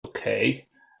okay.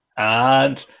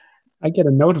 And I get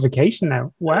a notification now.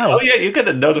 oh Wow. yeah, you get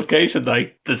a notification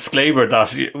like disclaimer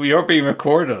that you're being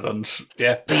recorded, and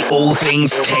yeah. The All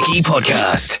Things Techie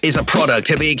podcast is a product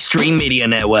of the Extreme Media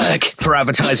Network. For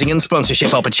advertising and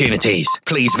sponsorship opportunities,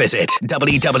 please visit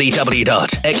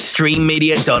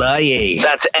www.extrememedia.ie.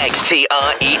 That's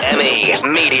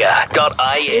XTREME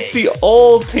media.ie. It's the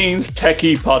All Things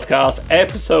Techie podcast,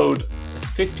 episode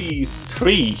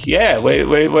 53. Yeah,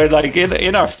 we're like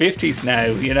in our 50s now,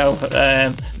 you know.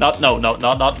 Not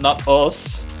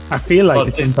us. I feel like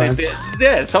it sometimes.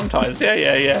 Yeah, sometimes.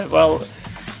 Yeah. Well,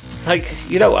 like,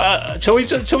 you know, shall we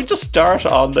just start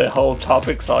on the whole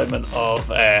topic, Simon, of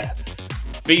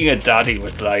being a daddy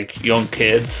with like young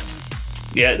kids?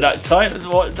 Yeah, that Simon,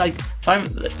 what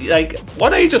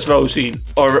what age is Roisin?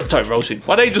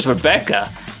 What age is Rebecca?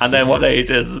 And then what age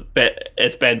is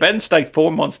it's Ben? Ben's like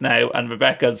 4 months now, and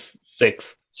Rebecca's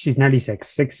 6. She's nearly 6.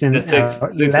 6 in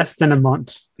less than a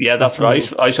month. Yeah, that's right.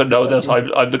 I should know this.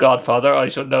 I'm the godfather. I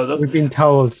should know this. We've been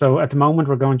told. So at the moment,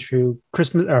 we're going through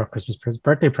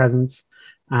birthday presents,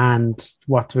 and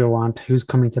what do we want? Who's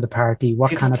coming to the party?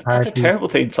 What kind of party? That's a terrible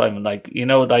thing, Simon. Like, you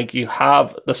know, like you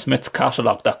have the Smiths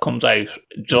catalogue that comes out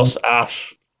just at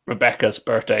Rebecca's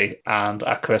birthday and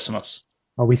at Christmas.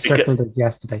 Oh, we circled it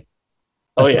yesterday.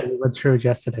 We went through it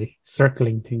yesterday,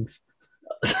 circling things.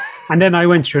 And then I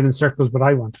went through and circled what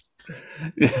I wanted.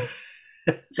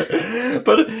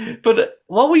 but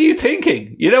what were you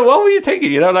thinking? You know, what were you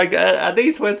thinking? You know, like at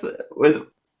least with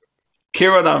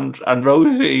Kieran and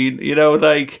Rosie, you know,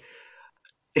 like,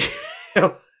 you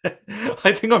know,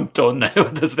 I think I'm done now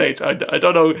at this stage. I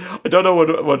don't know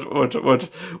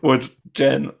what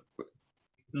Jen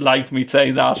like me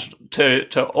saying that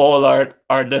to all our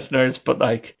listeners, but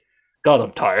like, God,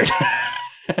 I'm tired.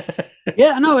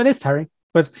 Yeah, no, it is tiring.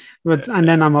 But and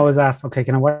then I'm always asked, okay,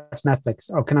 can I watch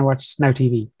Netflix? Oh, can I watch Now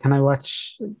TV? Can I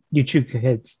watch YouTube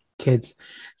Kids?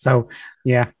 So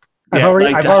yeah, I've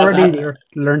already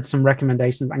learned some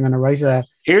recommendations. I'm going to write a.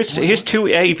 Here's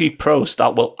two AV pros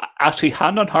that will actually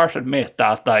hand on heart admit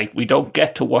that like we don't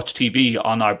get to watch TV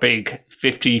on our big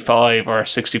 55 or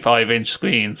 65-inch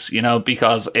screens, you know,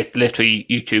 because it's literally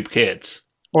YouTube Kids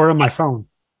or on my phone.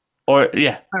 Or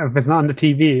yeah, if it's not on the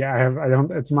TV, I don't.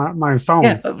 It's my phone.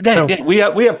 Yeah, we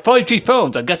have 5G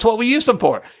phones, and guess what we use them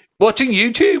for? Watching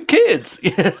YouTube Kids.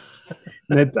 Yeah.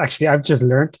 And it's actually, I've just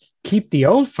learned keep the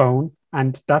old phone,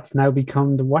 and that's now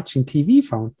become the watching TV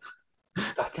phone.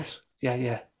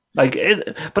 Yeah. Like,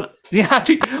 but yeah,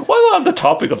 actually, while we're on the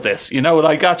topic of this, you know,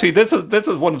 like actually, this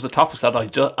is one of the topics that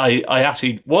I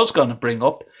actually was going to bring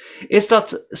up. Is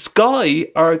that Sky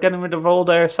are getting rid of all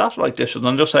their satellite dishes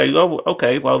and just saying, oh,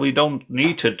 okay, well, we don't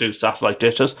need to do satellite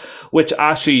dishes, which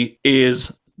actually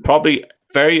is probably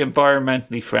very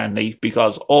environmentally friendly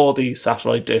because all these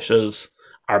satellite dishes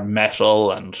are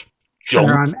metal and junk.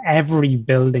 They're on every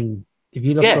building. If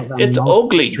you look it's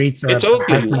ugly. Streets it's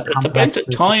ugly. It's about the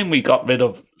time we got rid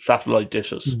of satellite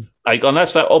dishes. Like,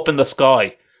 unless they're up in the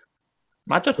sky.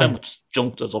 Imagine how much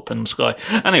junk there's up in the sky.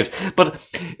 Anyways, but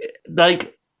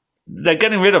like, they're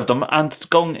getting rid of them and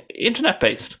going internet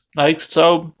based. Like,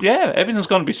 so yeah, everything's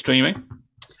going to be streaming.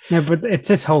 Yeah, but it's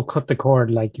this whole cut the cord.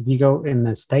 Like, if you go in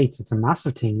the States, it's a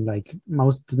massive thing. Like,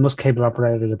 most cable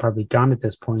operators are probably gone at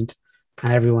this point,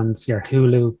 and everyone's your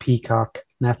Hulu, Peacock,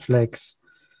 Netflix.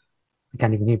 I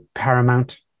can't even hear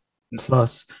Paramount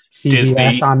Plus, CBS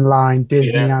Disney. Online,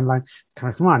 Disney Online.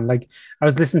 Come on, like, I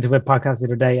was listening to a podcast the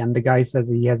other day, and the guy says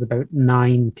he has about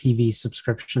 9 TV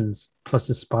subscriptions plus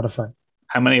his Spotify.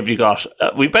 How many have you got?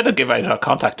 We better give out our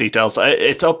contact details.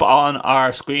 It's up on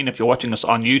our screen if you're watching us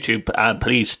on YouTube. And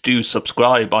please do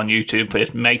subscribe on YouTube.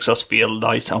 It makes us feel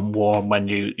nice and warm when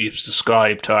you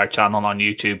subscribe to our channel on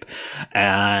YouTube.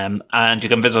 And you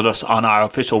can visit us on our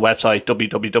official website,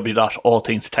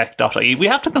 www.allthingstech.ie. We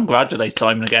have to congratulate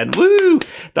Simon again. Woo!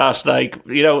 That's like,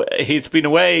 you know, he's been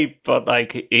away, but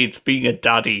like, he's being a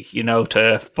daddy, you know,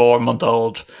 to a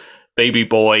 4-month-old baby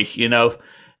boy, you know.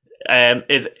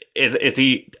 Is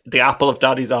he the apple of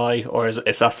Daddy's eye, or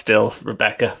is that still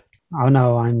Rebecca? Oh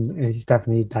no, he's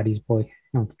definitely Daddy's boy.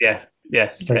 No. Yeah.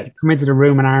 Like, come into the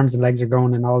room and arms and legs are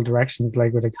going in all directions,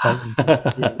 like, with excitement.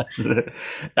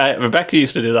 Rebecca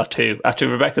used to do that too.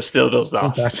 Actually, Rebecca still does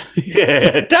that.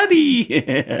 Yeah, Daddy.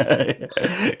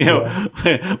 You know,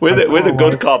 we're the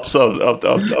good cops of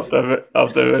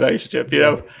the relationship. You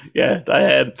know,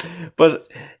 yeah.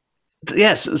 But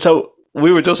yes, so.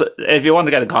 We were just, if you want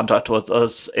to get in contact with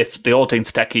us, it's the All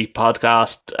Things Techie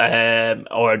podcast,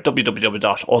 or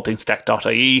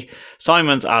www.allthingstech.ie.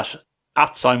 Simon's at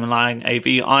Simon Lang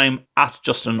AV. I'm at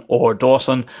Justin or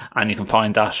Dawson, and you can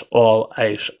find that all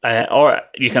out. Or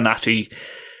you can actually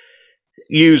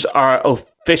use our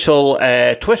official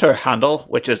Twitter handle,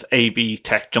 which is AB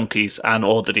Tech Junkies, and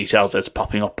all the details is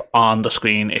popping up on the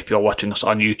screen if you're watching us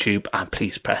on YouTube. And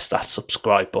please press that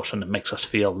subscribe button. It makes us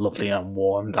feel lovely and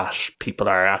warm that people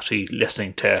are actually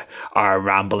listening to our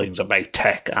ramblings about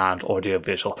tech and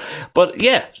audiovisual. But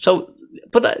yeah,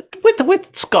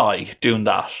 with Sky doing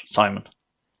that, Simon,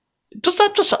 does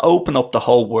that just open up the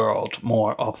whole world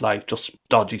more of like just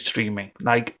dodgy streaming?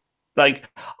 Like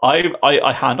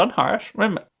I hand on heart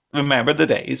remember the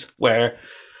days where,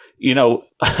 you know,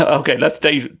 okay, let's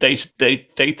date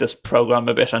this program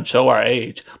a bit and show our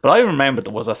age. But I remember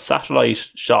there was a satellite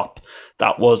shop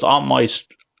that was on my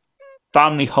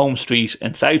family home street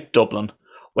in South Dublin,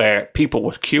 where people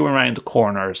would queue around the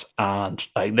corners, and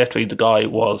like literally the guy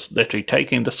was literally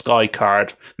taking the Sky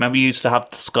card. Remember, you used to have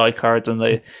the Sky cards in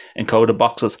the encoder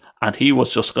boxes, and he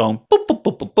was just going boop boop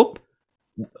boop boop boop,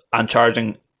 and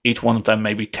charging each one of them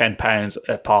maybe £10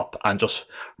 a pop, and just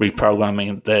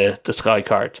reprogramming the Sky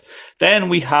cards. Then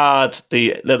we had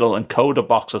the little encoder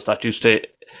boxes that used to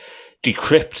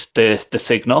decrypt the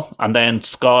signal, and then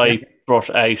Sky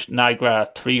brought out Niagara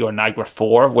 3 or Niagara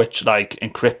 4, which like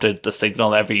encrypted the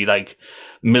signal every like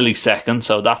millisecond.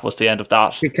 So that was the end of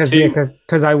that.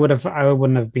 Because I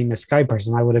wouldn't have been a Sky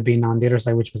person. I would have been on the other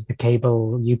side, which was the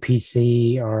cable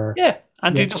UPC or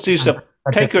you just used to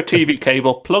take your TV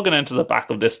cable, plug it into the back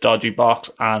of this dodgy box,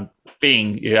 and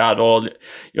bing, you had all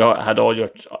your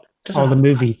all the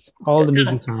movies, all the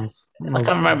movie channels. I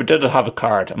can't remember. Did it have a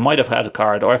card? It might have had a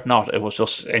card, or if not, it was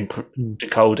just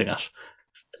decoding it.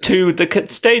 To the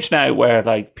stage now where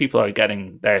like people are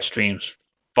getting their streams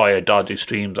via dodgy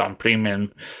streams on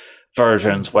premium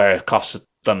versions, where it costs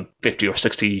them $50 or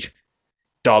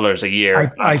 $60 a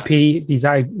year.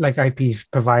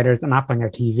 IP providers, an app on your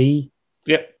TV.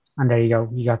 Yep. And there you go.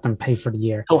 You got them pay for the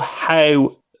year. So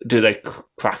how do they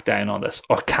crack down on this,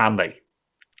 or can they?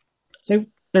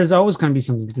 There's always going to be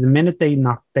something. The minute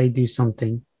they do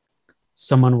something,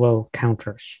 someone will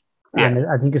counter it. Yeah. And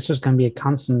I think it's just going to be a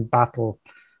constant battle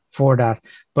for that.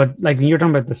 But like when you're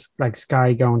talking about this, like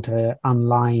Sky going to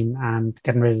online and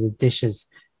getting rid of the dishes,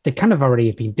 they kind of already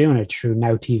have been doing it through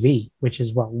Now TV, which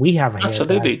is what we have here.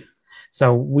 Absolutely.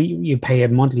 So you pay a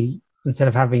monthly instead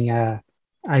of having a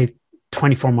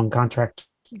 24-month contract.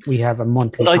 We have a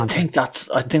monthly contract.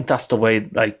 I think that's the way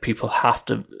like people have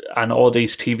to, and all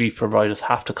these TV providers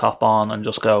have to cop on and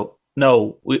just go,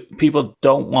 no, people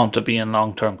don't want to be in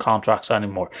long-term contracts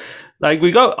anymore. Like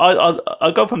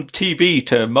I'll go from TV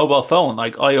to mobile phone.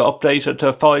 Like I updated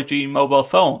to 5G mobile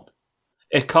phone.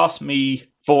 It cost me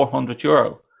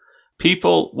 €400.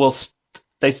 People will,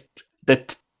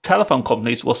 the telephone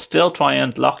companies will still try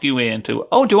and lock you into,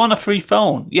 oh, do you want a free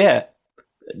phone? Yeah.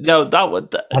 No,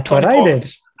 that's what I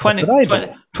did.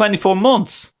 24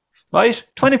 months, right?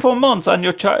 24 months, and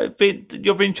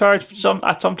you're being charged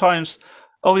sometimes.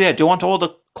 Oh yeah, do you want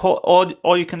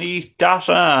all you can eat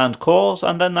data and calls?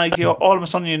 And then like all of a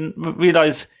sudden you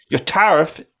realize your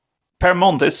tariff per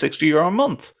month is €60 a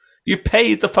month. You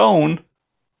paid the phone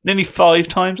nearly 5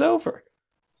 times over.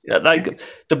 Yeah, like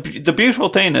the beautiful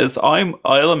thing is,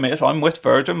 I'll admit I'm with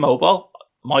Virgin Mobile.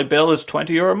 My bill is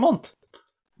 €20 a month,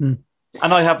 and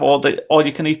I have all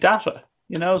you can eat data.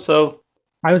 You know, so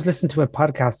I was listening to a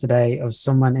podcast today of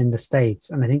someone in the States,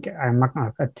 and I think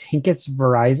it's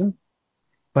Verizon.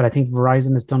 But I think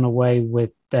Verizon has done away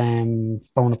with phone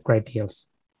upgrade deals.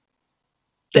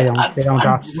 They don't,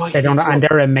 and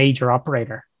they're a major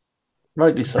operator.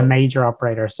 Rightly so. A major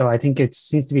operator. So I think it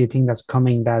seems to be a thing that's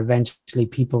coming, that eventually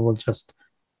people will just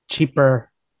cheaper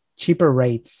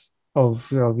rates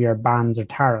of your bands or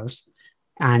tariffs,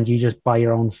 and you just buy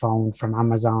your own phone from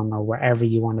Amazon or wherever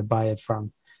you want to buy it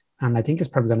from. And I think it's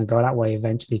probably going to go that way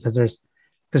eventually,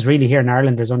 because really here in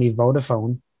Ireland there's only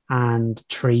Vodafone and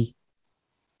Three.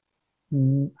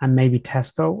 And maybe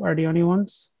Tesco are the only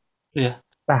ones. Yeah,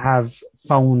 that have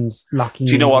phones locking.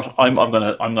 Do you know what? I'm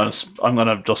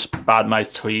gonna just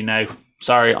badmouth Three now.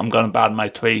 Sorry, I'm gonna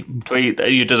badmouth Three. Three,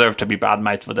 you deserve to be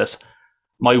badmouthed for this.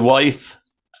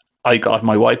 I got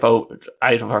my wife out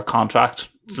of her contract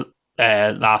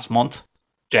last month,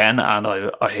 Jen, and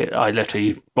I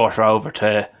literally brought her over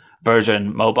to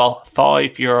Virgin Mobile.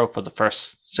 €5 for the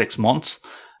first 6 months,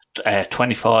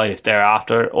 25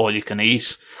 thereafter. All you can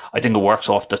eat. I think it works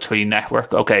off the Three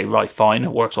network. Okay, right, fine.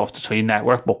 It works off the Three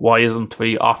network, but why isn't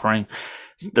Three offering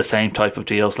the same type of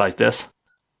deals like this?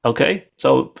 Okay,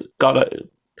 so got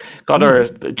her.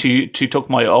 She took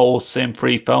my old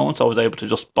SIM-free phone, so I was able to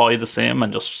just buy the SIM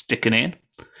and just stick it in.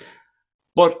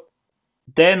 But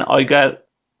then I get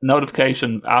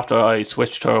notification after I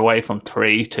switched her away from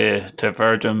Three to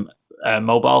Virgin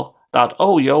Mobile that,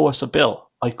 oh, you owe us a bill.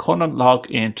 I couldn't log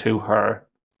into her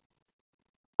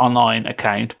online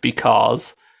account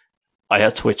because I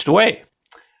had switched away.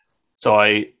 So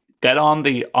I get on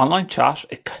the online chat.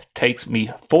 It takes me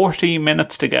 14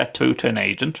 minutes to get through to an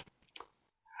agent,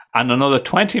 and another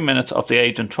 20 minutes of the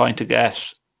agent trying to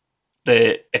get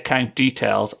the account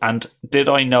details. And did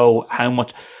I know how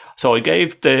much? So I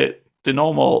gave the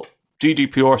normal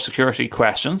GDPR security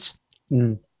questions.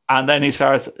 And then he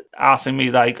starts asking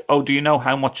me like, oh, do you know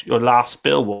how much your last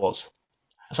bill was?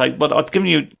 It's like, but I've given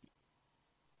you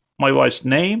my wife's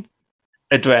name,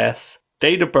 address,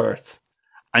 date of birth,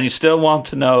 and you still want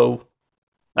to know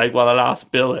like what a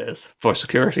last bill is for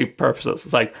security purposes.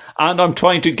 It's like, and I'm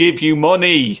trying to give you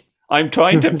money. I'm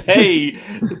trying to pay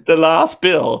the last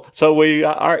bill so we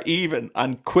are even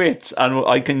and quits, and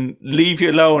I can leave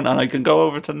you alone and I can go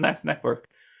over to the next network.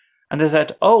 And they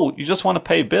said, oh, you just want to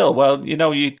pay a bill? Well,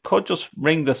 you could just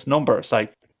ring this number. It's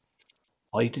like,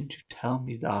 why didn't you tell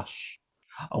me that?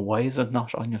 And why is it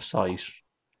not on your site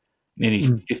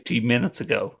nearly 15 minutes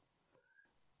ago?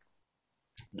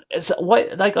 It's why,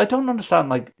 like, I don't understand.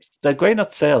 Like, they're great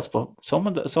at sales, but some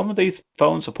of these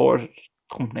phone support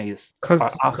companies, because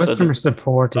customer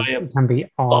support can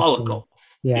be awful.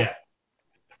 Yeah.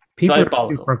 People are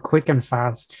looking for quick and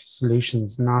fast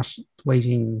solutions, not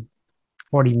waiting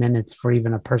 40 minutes for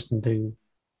even a person to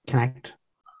connect.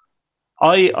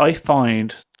 I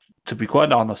find, to be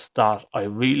quite honest, that I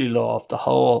really love the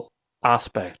whole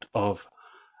aspect of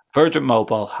Virgin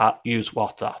Mobile use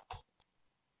WhatsApp.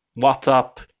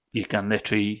 WhatsApp, you can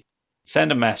literally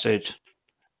send a message,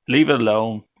 leave it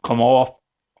alone,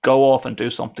 go off and do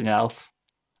something else,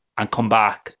 and come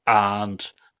back and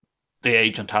the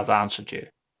agent has answered you.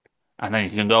 And then you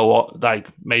can go, like,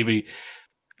 maybe...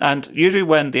 And usually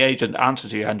when the agent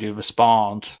answers you and you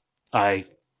respond, they're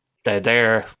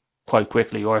there quite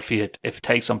quickly. Or if it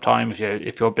takes some time,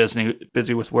 if you're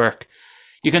busy with work,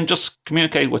 you can just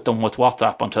communicate with them with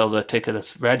WhatsApp until the ticket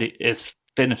is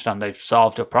finished and they've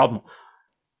solved your problem.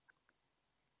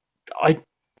 I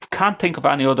can't think of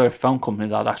any other phone company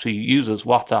that actually uses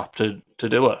WhatsApp to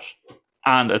do it.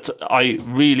 And I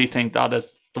really think that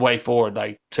is the way forward,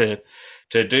 like to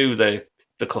do the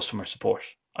customer support.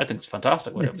 I think it's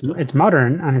fantastic. It's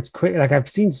modern and it's quick. Like, I've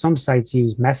seen some sites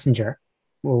use Messenger,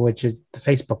 which is the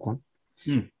Facebook one.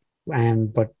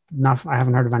 But I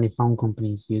haven't heard of any phone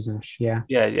companies using it. Yeah.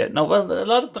 Yeah. No, well, a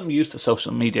lot of them use the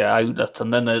social media outlets,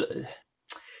 and then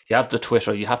you have the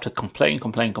Twitter. You have to complain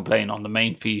on the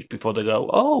main feed before they go,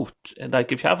 oh,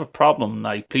 like, if you have a problem,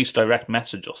 like, please direct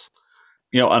message us.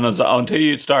 And until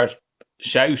you start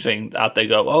shouting that, they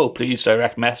go, oh, please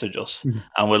direct message us,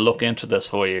 and we'll look into this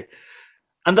for you.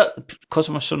 And that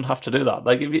customers shouldn't have to do that.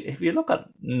 Like, if you look at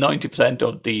 90%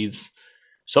 of these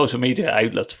social media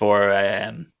outlets for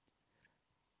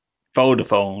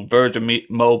Vodafone, Virgin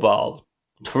Mobile,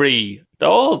 Three, they're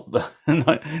all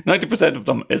 90% of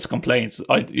them is complaints.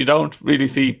 You don't really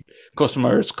see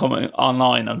customers coming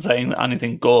online and saying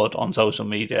anything good on social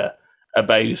media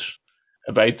about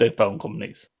the phone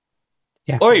companies.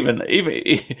 Yeah. Or even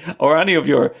or any of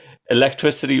your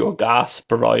electricity or gas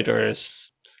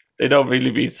providers. They don't really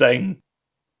be saying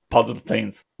positive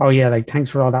things. Oh yeah, like, thanks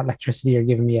for all that electricity you're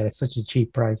giving me at such a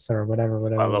cheap price, or whatever.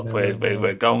 Well, look,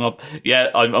 we're going up. Yeah,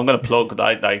 I'm going to plug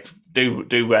that. Like, do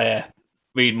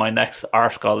read my next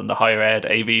article in the Higher Ed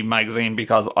AV magazine,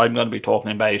 because I'm going to be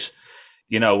talking about,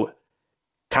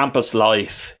 campus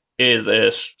life.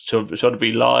 Should it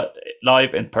be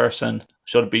live in person?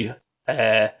 Should it be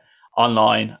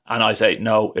online? And I say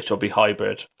no, it should be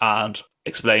hybrid, and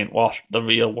explain what the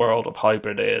real world of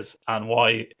hybrid is, and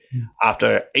why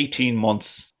after 18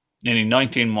 months, nearly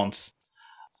 19 months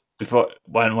before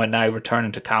when we're now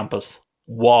returning to campus,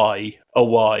 why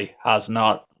has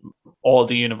not all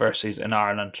the universities in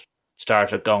Ireland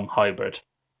started going hybrid?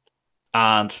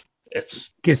 And it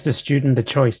gives the student the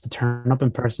choice to turn up in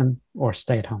person or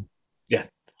stay at home. Yeah,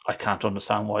 I can't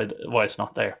understand why it's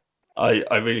not there.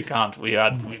 I really can't. We've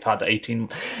had 18.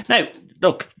 Now,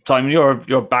 look, Simon,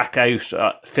 you're back out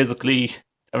physically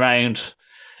around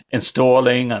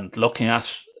installing and looking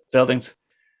at buildings.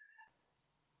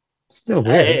 Still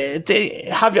weird.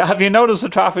 Have you noticed the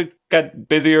traffic get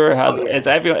busier? Is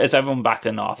everyone back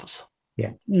in the office?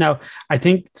 Yeah. No, I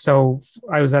think so.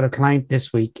 I was at a client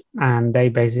this week, and they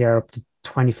basically are up to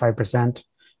 25%.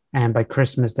 And by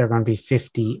Christmas, they're going to be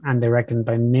 50%. And they reckon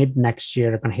by mid next year,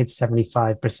 they're going to hit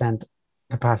 75%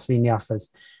 capacity in the office.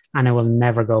 And it will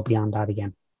never go beyond that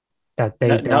again. That they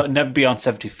never beyond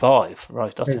 75,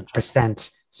 right? That's interesting.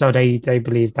 So they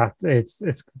believe that it's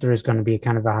there is going to be a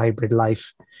kind of a hybrid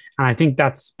life, and I think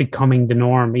that's becoming the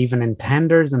norm, even in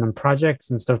tenders and in projects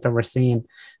and stuff that we're seeing.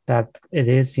 That it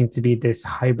is seems to be this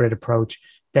hybrid approach.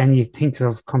 Then you think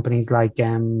of companies like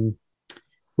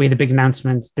we had a big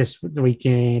announcement this week.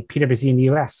 PwC in the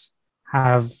US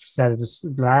have said a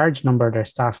large number of their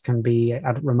staff can be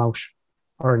at remote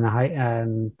or in a high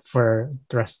for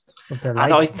the rest of their life.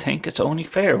 And I think it's only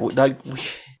fair. Like,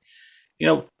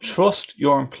 trust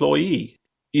your employee.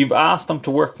 You've asked them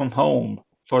to work from home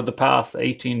for the past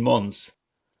 18 months.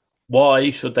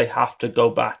 Why should they have to go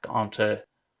back onto...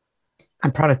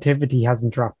 And productivity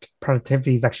hasn't dropped.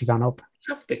 Productivity has actually gone up.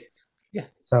 Exactly. Yeah.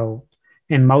 So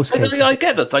in most cases... I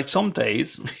get it. Like some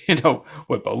days,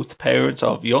 we're both parents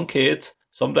of young kids.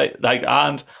 Some days,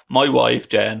 and my wife,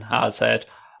 Jen, has said,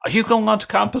 "Are you going onto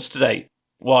campus today?"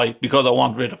 Why? Because I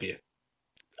want rid of you.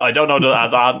 I don't know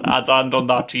that I haven't done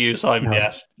that to you, Simon,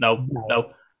 yet. No.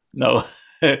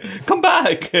 Come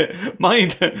back.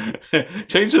 Mind.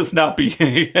 Change the snappy.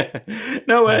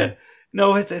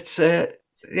 No, it's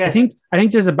yeah. I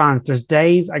think there's a balance. There's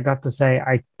days I got to say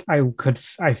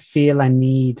I feel I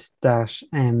need that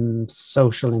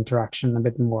social interaction a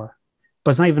bit more.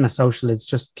 But it's not even a social, it's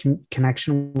just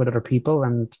connection with other people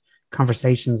and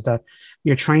conversations that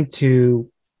you're trying to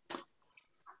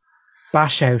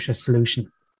bash out a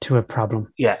solution to a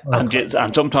problem. Yeah,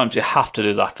 and sometimes you have to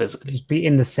do that physically. Just be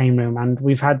in the same room. And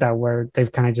we've had that where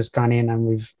they've kind of just gone in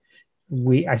and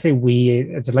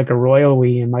it's like a royal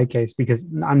we in my case, because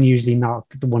I'm usually not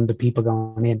the one of the people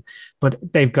going in, but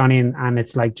they've gone in and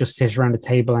it's like just sit around the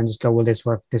table and just go, will this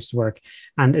work?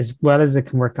 And as well as it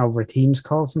can work over a Teams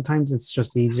call, sometimes it's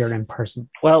just easier in person.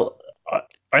 Well,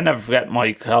 I never forget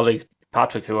my colleague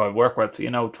Patrick, who I work with,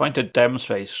 trying to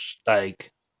demonstrate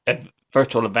like a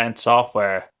virtual event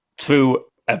software through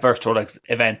a virtual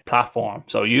event platform.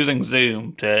 So using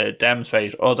Zoom to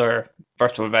demonstrate other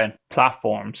virtual event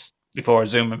platforms before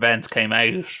Zoom events came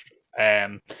out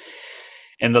in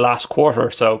the last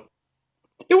quarter. So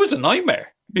it was a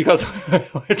nightmare because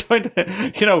we're trying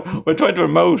to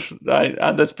remote,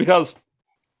 and it's because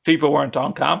people weren't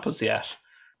on campus yet.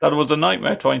 That it was a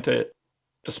nightmare trying to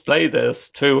display this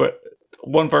through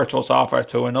one virtual software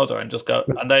to another and just go.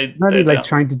 And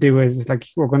trying to do is like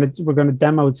we're going to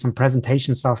demo some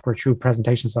presentation software through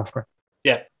presentation software.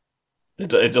 Yeah,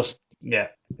 it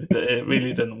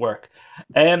really didn't work.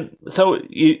 So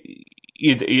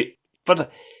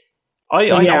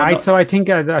I think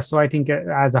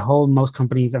as a whole, most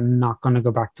companies are not going to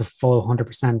go back to full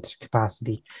 100%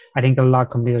 capacity. I think a lot of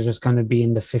companies are just going to be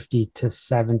in the 50 to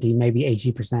 70, maybe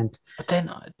 80%. But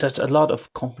then there's a lot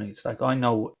of companies. Like I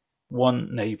know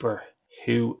one neighbor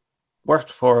who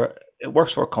works for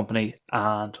a company,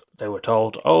 and they were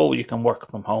told, "Oh, you can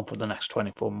work from home for the next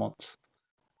 24 months."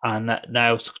 And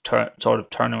now it's sort of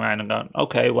turning around and going,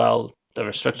 "Okay, well, the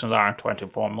restrictions are in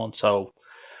 24 months, so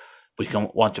we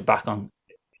want you back on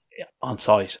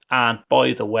site." And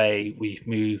by the way, we've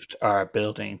moved our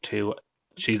building to.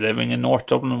 She's living in North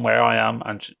Dublin, where I am,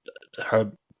 and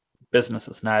her business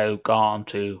has now gone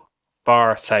to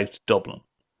far south Dublin.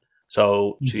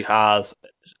 So she has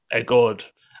a good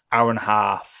hour and a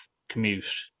half commute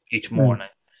each morning.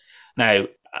 Now,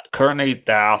 currently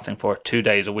they're asking for 2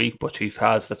 days a week, but she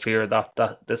has the fear that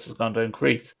this is going to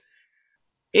increase.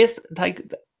 Has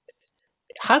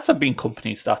there been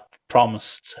companies that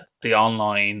promised the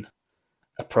online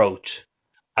approach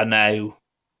and now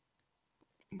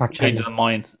changing their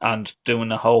mind and doing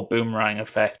the whole boomerang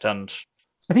effect? And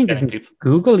I think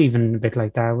Google even a bit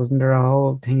like that. Wasn't there a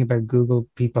whole thing about Google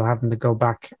people having to go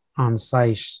back on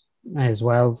site as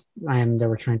well? And they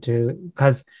were trying to,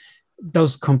 because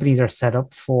those companies are set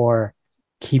up for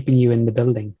keeping you in the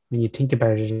building. When you think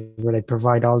about it, where they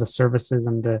provide all the services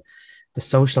and the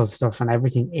social stuff and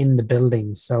everything in the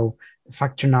building. So the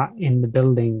fact you're not in the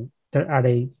building, are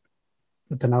they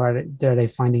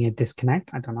finding a disconnect?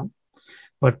 I don't know.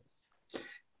 But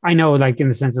I know, like in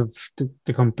the sense of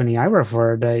the company I work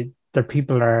for, their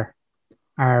people are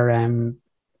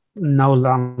no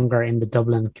longer in the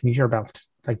Dublin commuter belt.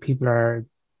 Like people are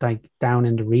like down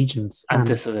in the regions, and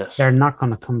this is it. They're not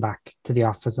going to come back to the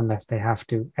office unless they have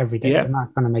to every day. Yeah. They're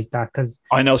not going to make that, because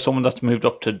I know someone that's moved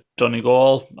up to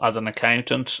Donegal as an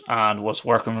accountant and was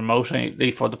working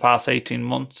remotely for the past 18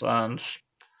 months, and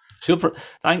super.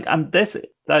 And this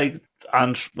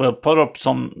and we'll put up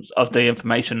some of the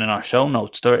information in our show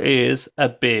notes. There is a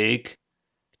big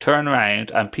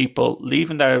turnaround and people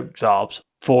leaving their jobs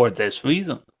for this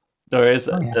reason. There is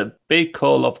the big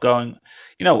call of going,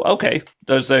 okay,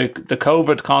 there's the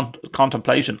COVID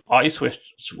contemplation. I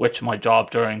switched my job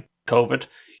during COVID.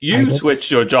 You did.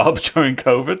 switched your job during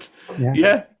COVID. Yeah.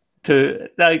 Yeah. To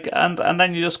like, and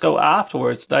then you just go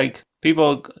afterwards. Like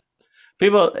people,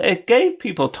 it gave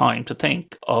people time to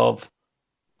think of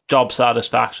job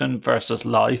satisfaction versus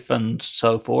life and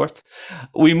so forth.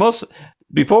 We must,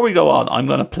 before we go on, I'm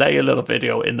going to play a little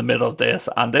video in the middle of this,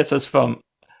 and this is from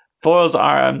Boils,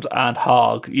 Arms and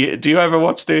Hog. Do you ever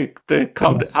watch the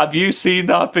Yes. Have you seen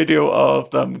that video of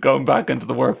them going back into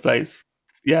the workplace?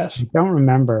 Yes. I don't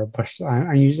remember, but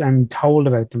I'm told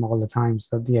about them all the time.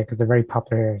 So yeah, because they're very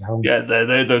popular here at home. Yeah,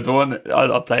 they're the one.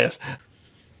 I'll play it.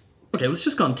 Okay, well, it's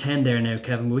just gone 10 there now,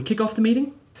 Kevin. Will we kick off the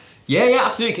meeting? Yeah,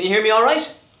 absolutely. Can you hear me all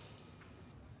right?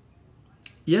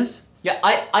 Yes? Yeah,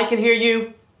 I can hear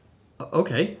you.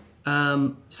 Okay.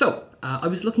 So, I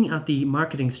was looking at the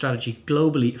marketing strategy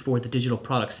globally for the digital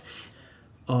products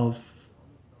of...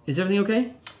 Is everything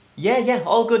okay? Yeah,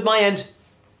 all good my end.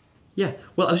 Yeah.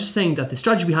 Well, I was just saying that the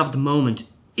strategy we have at the moment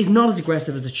is not as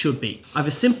aggressive as it should be. I have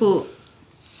a simple...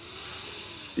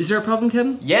 Is there a problem,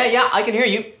 Kevin? Yeah, I can hear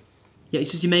you. Yeah,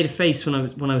 it's just you made a face when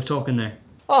I was talking there.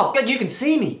 Oh, God, you can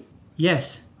see me.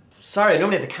 Yes. Sorry, I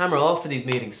normally have the camera off for these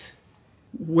meetings.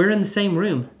 We're in the same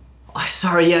room. Oh,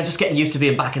 sorry, yeah, I'm just getting used to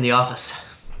being back in the office.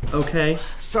 Okay.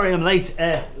 Sorry I'm late.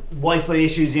 Wi-Fi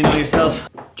issues, you know yourself.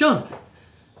 John,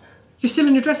 you're still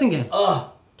in your dressing gown.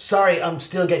 Oh, sorry, I'm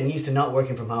still getting used to not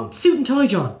working from home. Suit and tie,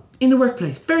 John. In the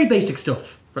workplace. Very basic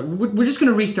stuff. Right, we're just going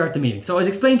to restart the meeting. So I was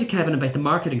explaining to Kevin about the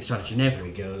marketing strategy. Now, Here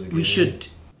he goes again. we should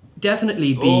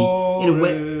definitely be in a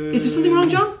way... Is there something wrong,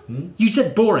 John? You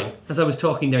said boring. As I was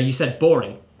talking there, you said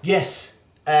boring. Yes,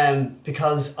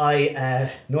 because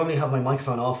I normally have my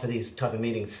microphone off for these type of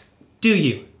meetings. Do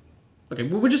you? Okay,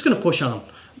 we're just going to push on.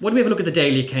 Why don't we have a look at the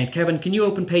daily account? Kevin, can you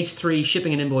open page 3,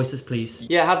 shipping and invoices, please?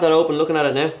 Yeah, I have that open, looking at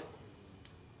it now.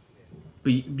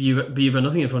 But you've got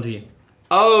nothing in front of you.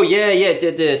 Oh, yeah,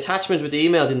 the attachment with the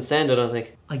email didn't send, I don't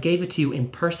think. I gave it to you in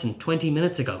person 20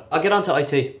 minutes ago. I'll get on to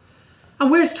IT. And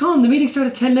where's Tom? The meeting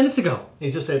started 10 minutes ago.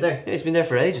 He's just out there. Yeah, he's been there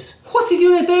for ages. What's he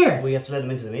doing out there? We have to let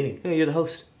him into the meeting. Yeah, you're the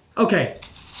host. Okay.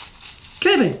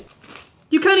 Kevin,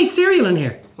 you can't eat cereal in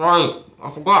here. Right,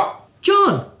 I forgot.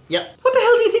 John, Yep. what the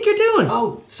hell do you think you're doing?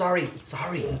 Oh, sorry.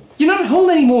 You're not at home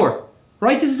anymore,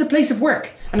 right? This is a place of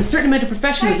work, and a certain amount of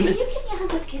professionalism Can is... you give me a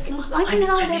hand with the kids? I'm doing it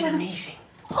all I'm in a day. meeting.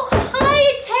 Oh,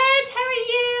 hi, Ted. How are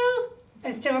you?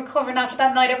 I'm still recovering after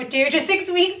that night out with Deirdre 6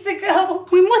 weeks ago.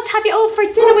 We must have you over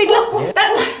for dinner. We'd love...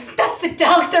 That's the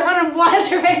dogs. They're running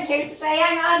wild around here today.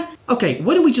 Hang on. Okay,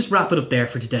 why don't we just wrap it up there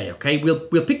for today, okay?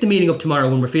 We'll pick the meeting up tomorrow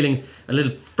when we're feeling a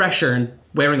little fresher and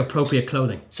wearing appropriate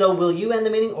clothing. So will you end the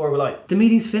meeting or will I? The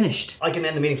meeting's finished. I can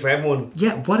end the meeting for everyone.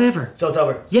 Yeah, whatever. So it's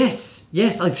over. Yes,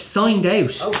 I've signed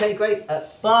out. Okay, great.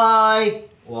 Bye.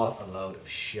 What a load of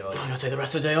shit. I'm gonna take the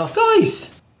rest of the day off.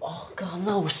 Guys! Oh, God,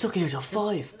 no, we're stuck in here till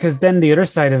 5. Because then the other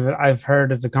side of it, I've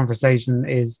heard of the conversation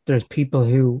is there's people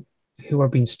who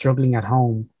have been struggling at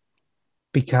home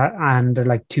and they're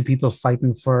like two people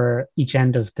fighting for each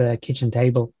end of the kitchen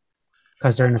table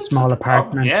because they're in a small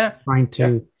apartment trying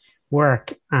to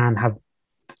work and have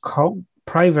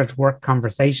private work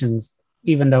conversations,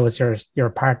 even though it's your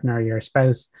partner or your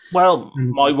spouse. Well,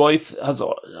 my wife has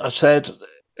said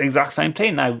the exact same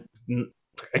thing. Now,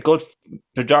 a good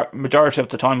majority of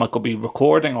the time I could be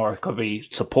recording or I could be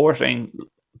supporting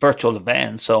virtual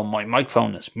events, so my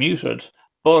microphone is muted.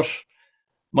 But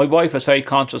my wife is very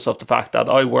conscious of the fact that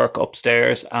I work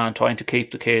upstairs and trying to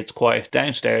keep the kids quiet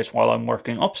downstairs while I'm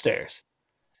working upstairs,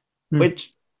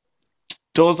 which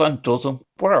does and doesn't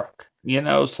work, you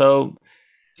know, so...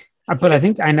 But I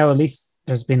think I know at least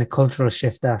there's been a cultural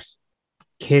shift that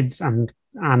kids and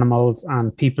animals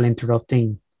and people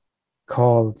interrupting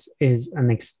calls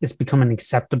it's becoming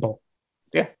acceptable.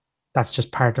 Yeah. That's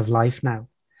just part of life now.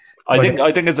 I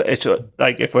think it's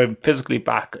like if we're physically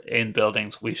back in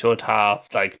buildings, we should have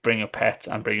like bring your pets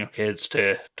and bring your kids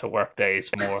to work days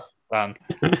more than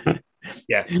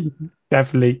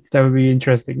definitely that would be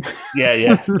interesting.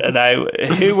 Yeah. Now,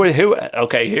 who?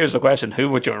 Okay, here's the question: who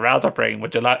would you rather bring?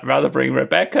 Would you rather bring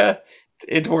Rebecca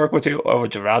into work with you, or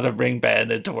would you rather bring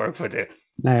Ben into work with you?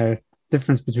 Now,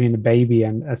 difference between a baby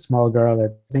and a small girl,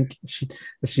 I think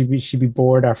she'd be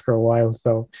bored after a while.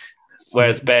 So.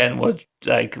 Whereas Ben would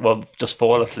just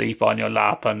fall asleep on your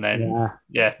lap and then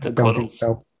the cuddles.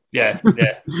 So. Yeah.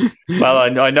 Well, I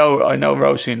know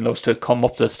Roisin loves to come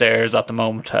up the stairs at the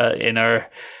moment in her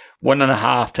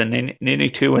 1.5 to nearly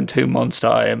 2 in 2 months'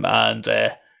 time and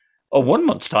 1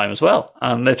 month's time as well,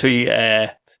 and literally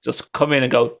just come in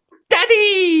and go,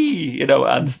 "Daddy," you know,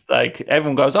 and like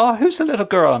everyone goes, "Oh, who's the little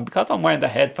girl?" And because I'm wearing the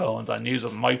headphones and using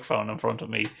the microphone in front of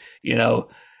me, you know.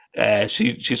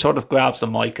 she sort of grabs the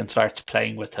mic and starts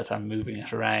playing with it and moving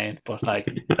it around, but like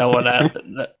no one else,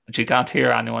 she can't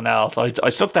hear anyone else. I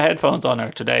stuck the headphones on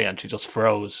her today and she just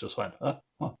froze, just went, how,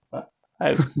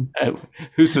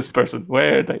 who's this person?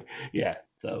 Where are they? Yeah,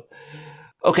 so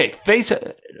okay,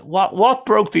 what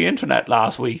broke the internet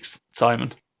last week,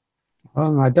 Simon?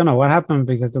 Well, I don't know what happened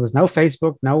because there was no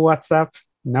Facebook, no WhatsApp,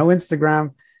 no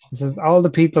Instagram. This is all the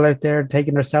people out there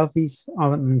taking their selfies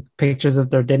on pictures of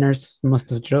their dinners. Must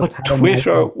have just had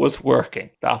Twitter was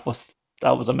working. That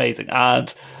was amazing,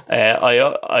 and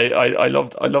I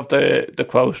loved the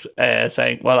quote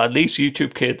saying, "Well, at least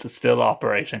YouTube Kids is still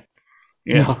operating."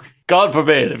 You know, God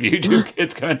forbid if YouTube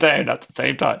Kids coming down at the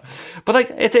same time. But like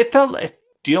it felt.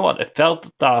 Do you know what? It felt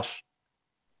that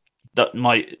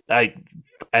my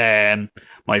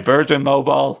Virgin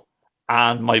Mobile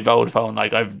and my Vodafone,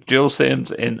 like I've dual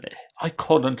SIMs I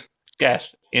couldn't get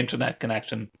internet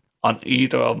connection on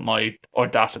either of or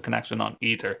data connection on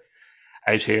either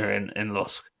out here in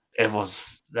Lusk. It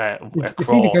was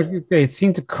it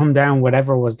seemed to come down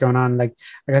whatever was going on. Like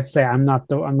I got to say, I'm not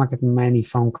getting many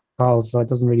phone calls, so it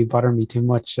doesn't really bother me too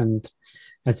much. And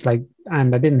it's like,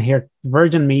 and I didn't hear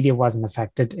Virgin Media wasn't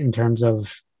affected in terms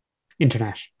of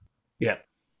internet. Yeah,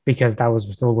 because that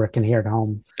was still working here at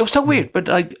home. It was so weird, but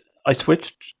I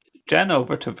switched Jen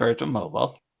over to Virgin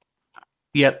Mobile,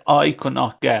 yet I could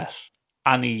not get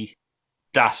any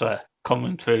data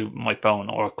coming through my phone,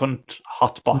 or couldn't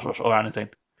hotspot it or anything.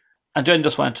 And Jen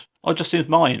just went, "Oh, just use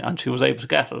mine," and she was able to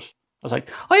get it. I was like,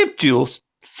 I have dual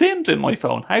SIMs in my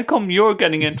phone. How come you're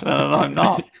getting internet and I'm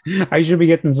not? I should be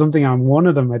getting something on one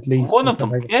of them at least. One of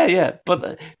them, yeah.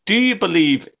 But do you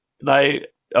believe, like,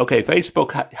 okay,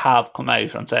 Facebook have come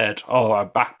out and said, "Oh, our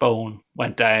backbone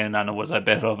went down and it was a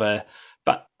bit of a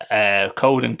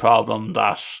coding problem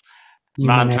that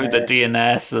ran through the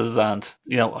DNSs," and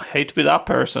you know, I hate to be that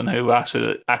person who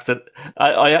actually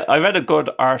I read a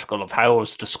good article of how it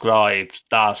was described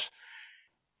that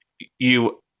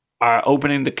you are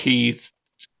opening the keys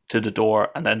to the door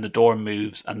and then the door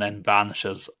moves and then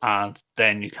vanishes, and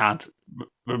then you can't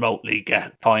remotely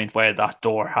find where that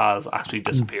door has actually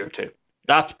disappeared to.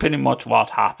 That's pretty much what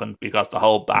happened because the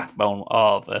whole backbone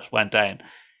of it went down.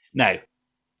 Now,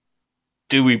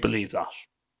 do we believe that?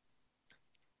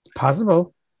 It's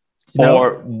possible.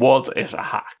 Or was it a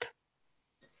hack?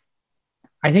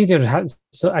 I think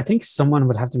I think someone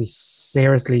would have to be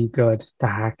seriously good to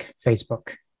hack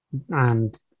Facebook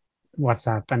and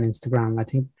WhatsApp and Instagram. I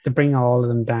think to bring all of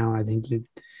them down, I think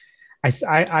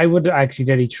I would actually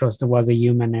really trust there was a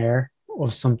human error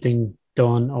of something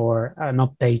done or an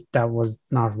update that was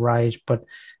not right. But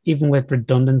even with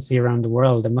redundancy around the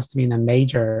world, there must have been a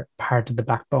major part of the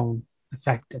backbone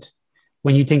affected.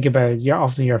 When you think about it,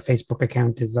 often your Facebook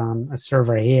account is on a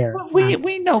server here. Well,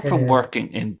 we know from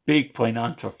working in big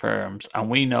financial firms, and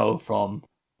we know from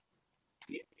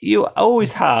you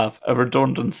always have a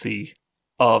redundancy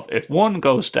of if one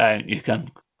goes down, you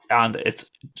can, and it's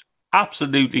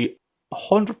absolutely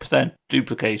 100%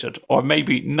 duplicated, or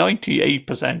maybe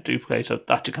 98% duplicated,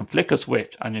 that you can flick a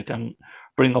switch and you can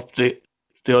bring up the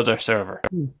other server.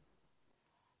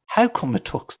 How come it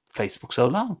took Facebook so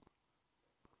long?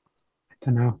 I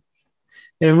don't know.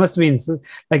 It must have been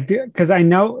like, because I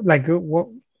know like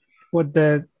what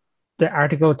the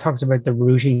article talks about, the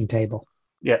routing table.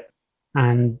 Yeah.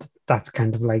 And that's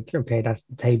kind of like, okay, that's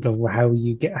the table of how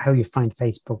you find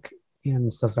Facebook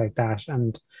and stuff like that.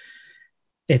 And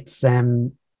it's I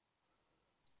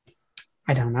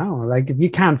don't know, like if you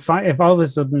can't find, if all of a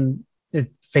sudden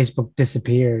Facebook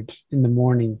disappeared in the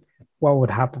morning, what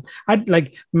would happen? I'd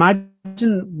like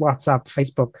imagine WhatsApp,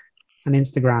 Facebook and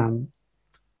Instagram,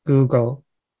 Google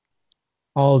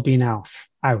all being out.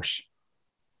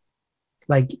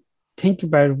 Like think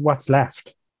about what's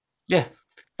left. Yeah.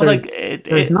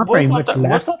 There's not very much left.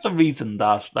 Was that the reason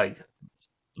that like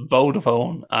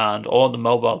Vodafone and all the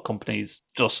mobile companies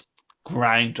just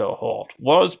grind to a halt?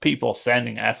 Was people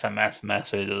sending SMS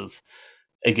messages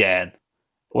again?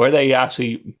 Were they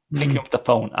actually picking up the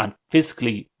phone and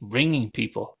physically ringing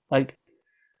people? Like,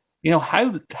 you know,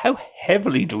 how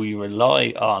heavily do we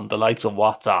rely on the likes of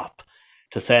WhatsApp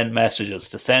to send messages,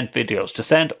 to send videos, to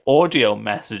send audio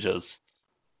messages?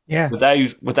 Yeah,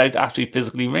 without actually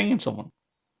physically ringing someone.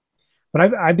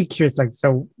 But I'd be curious, like,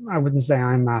 so I wouldn't say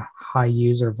I'm a high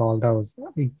user of all those.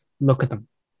 I look at them,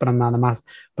 but I'm not a mass.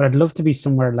 But I'd love to be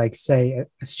somewhere like, say,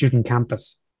 a student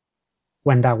campus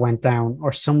when that went down,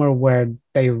 or somewhere where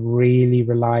they really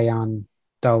rely on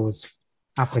those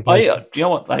applications. You know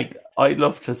what? Like, I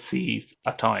love to see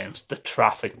at times the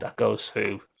traffic that goes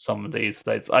through some of these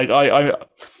places.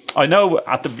 I know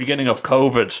at the beginning of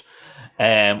COVID,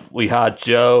 We had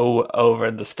Joe over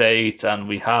in the States, and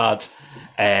we had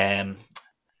a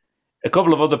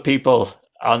couple of other people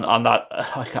on that.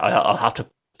 I'll have to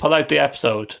pull out the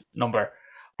episode number,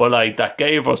 but like that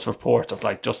gave us reports of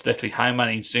like just literally how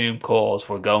many Zoom calls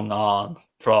were going on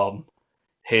from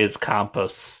his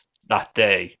campus that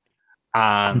day,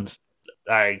 and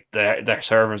like their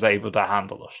servers able to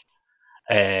handle it.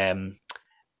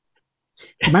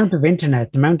 The amount of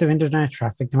internet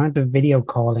traffic, the amount of video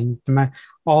calling,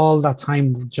 all that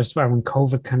time just when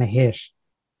COVID kind of hit,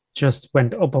 just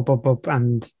went up,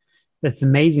 and it's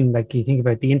amazing. Like you think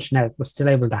about the internet was still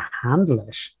able to handle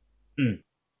it,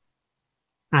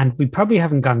 and we probably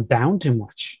haven't gone down too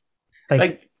much.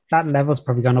 Like that level's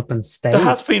probably gone up and stayed. There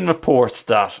has been reports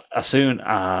that as soon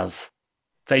as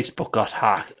Facebook got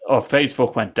hacked or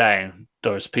Facebook went down,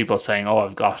 there was people saying, "Oh,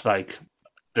 I've got like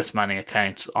this many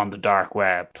accounts on the dark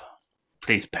web.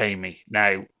 Please pay me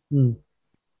now."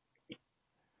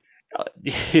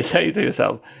 You say to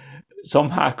yourself, some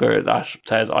hacker that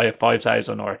says I have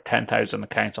 5,000 or 10,000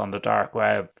 accounts on the dark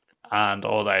web and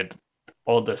all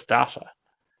this data.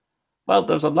 Well,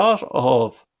 there's a lot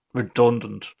of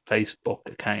redundant Facebook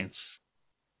accounts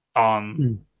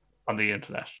on the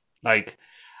internet. Like,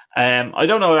 I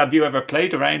don't know, have you ever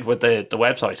played around with the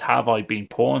website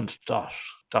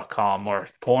haveibeenporned.com or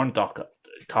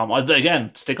porn.com?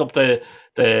 Again, stick up the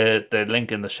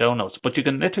link in the show notes, but you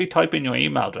can literally type in your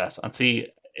email address and see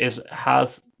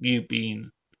has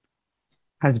been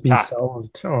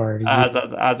sold, or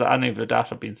has any of the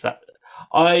data been set.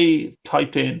 I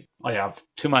typed in, I have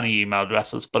too many email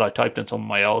addresses, but I typed in some of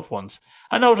my old ones.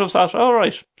 I noticed that,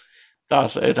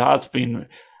 that it has been,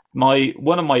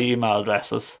 one of my email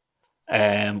addresses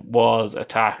was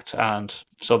attacked and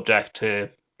subject to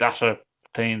data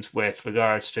things with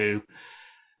regards to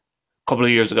a couple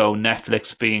of years ago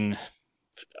Netflix being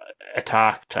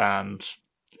attacked and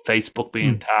Facebook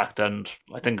being attacked, and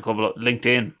I think a couple of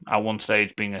LinkedIn at one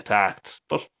stage being attacked.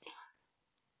 But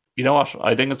you know what?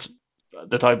 I think it's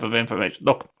the type of information.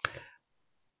 Look,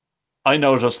 I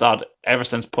noticed that ever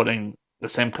since putting the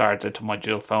SIM cards into my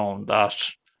dual phone, that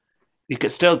you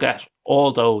could still get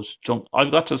all those junk. I've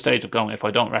got to the stage of going, if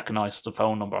I don't recognize the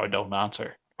phone number, I don't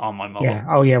answer on my mobile. Yeah.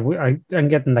 Oh, yeah. I'm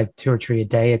getting like 2 or 3 a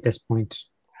day at this point.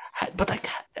 But like,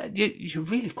 you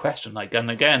really question, like, and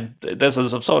again, this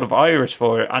is a sort of Irish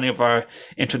for any of our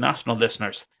international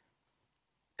listeners.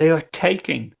 They are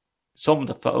taking some of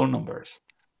the phone numbers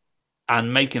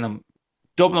and making them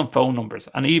Dublin phone numbers,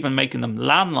 and even making them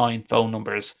landline phone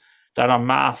numbers that are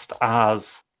masked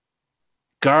as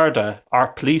Garda or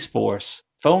police force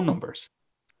phone numbers.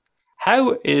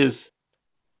 How is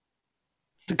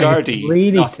the Gardaí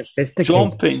really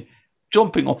sophisticated,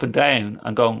 jumping up and down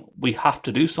and going, we have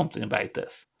to do something about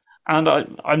this? And I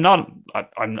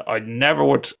never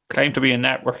would claim to be a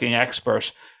networking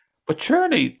expert, but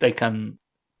surely they can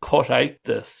cut out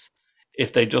this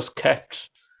if they just kept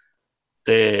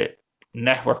the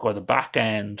network or the back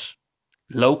end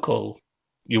local,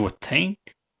 you would think.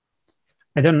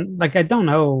 I don't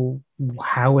know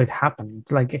how it happened.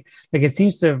 Like it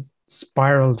seems to have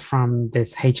spiraled from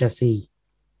this HSE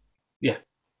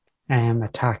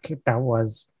attack that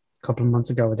was a couple of months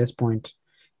ago at this point,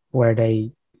 where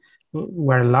a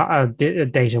lot of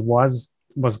data was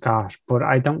got, but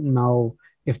I don't know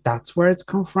if that's where it's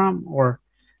come from, or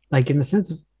like in the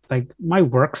sense of like my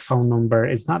work phone number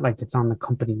is not like it's on the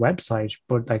company website,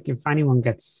 but like if anyone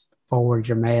gets forward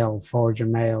your mail,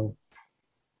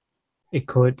 it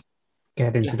could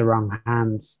get into the wrong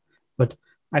hands. But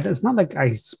it's not like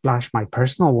I splash my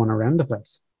personal one around the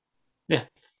place. Yeah.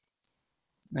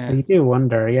 So you do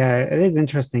wonder, it is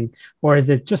interesting. Or is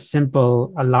it just a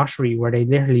lottery where they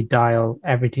literally dial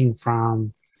everything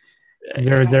from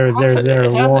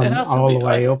 00001 all the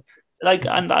way up? Like,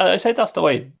 and I say that's the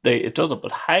way it does it,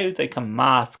 but how they can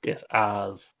mask it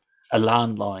as a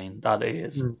landline that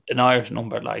is an Irish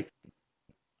number, like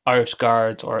Irish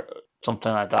Guards or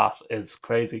something like that, is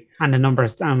crazy. And the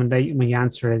numbers, when you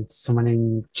answer it, it's someone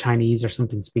in Chinese or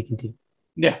something speaking to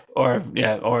you. Or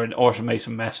an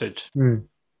automated message to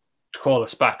call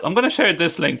us back. I'm going to share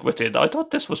this link with you. I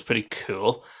thought this was pretty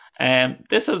cool.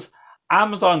 This is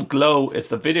Amazon Glow. It's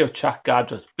the video chat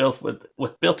gadget built with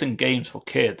built-in games for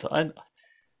kids. I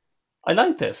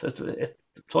like this. It's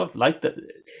sort of like that,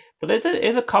 but is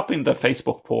it copying the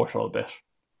Facebook portal a bit?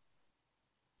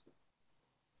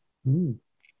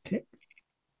 Okay.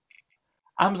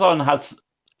 Amazon has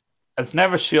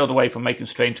never shied away from making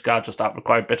strange gadgets that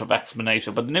require a bit of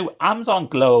explanation, but the new Amazon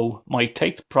Glow might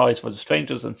take the prize for the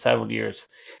strangest in several years.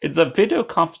 It's a video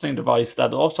conferencing device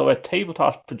that also has a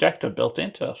tabletop projector built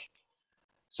into it.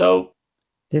 So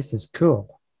this is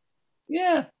cool.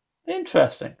 Yeah,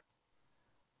 interesting.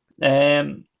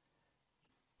 $299.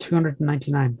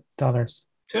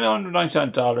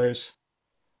 $299.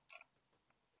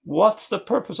 What's the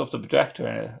purpose of the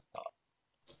projector?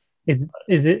 Is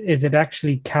it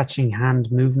actually catching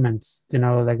hand movements? You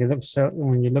know, like it looks so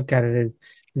when you look at it,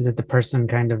 is it the person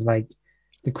kind of like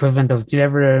the equivalent of? Do you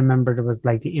ever remember there was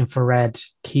like the infrared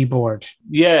keyboard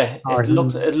Yeah, or it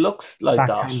looks like that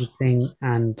that. kind of thing?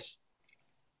 And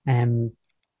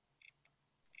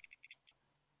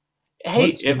Hey,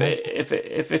 what's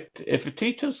if it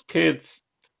teaches kids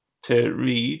to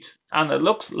read, and it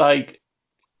looks like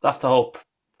that's the whole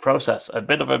process, a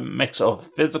bit of a mix of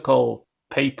physical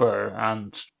paper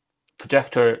and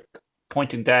projector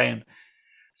pointing down.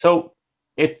 So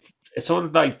it's sort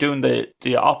of like doing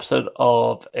the opposite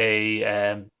of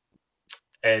a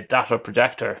data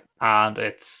projector, and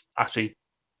it's actually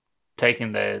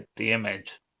taking the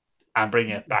image and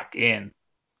bringing it back in.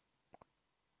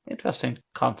 Interesting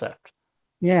concept.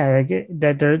 Yeah, I get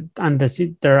that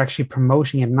they're actually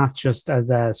promoting it not just as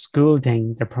a school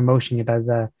thing, they're promoting it as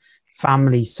a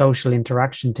family social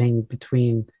interaction thing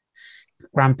between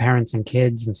grandparents and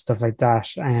kids and stuff like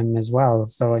that as well.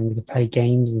 So and you can play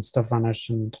games and stuff on it,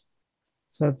 and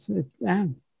so it's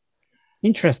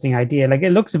interesting idea. Like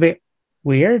it looks a bit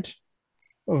weird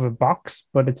of a box,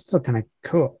 but it's still kind of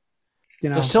cool. You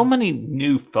know, There's so many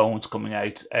new phones coming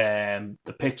out.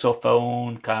 The Pixel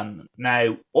phone can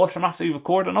now automatically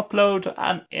record and upload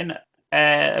in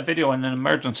a video in an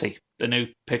emergency. The new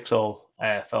Pixel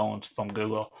phones from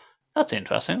Google. That's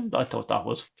interesting. I thought that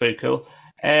was pretty cool.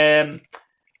 But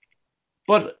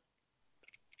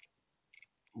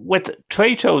with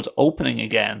trade shows opening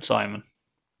again, Simon,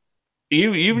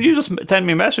 you just sent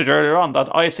me a message earlier on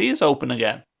that ISE is open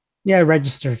again. yeah, I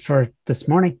registered for this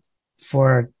morning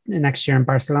for next year in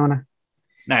Barcelona.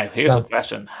 Now, here's a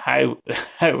question: how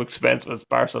expensive is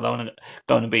Barcelona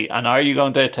going to be, and are you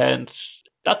going to attend?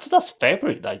 That's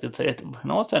February. Like it's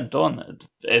done.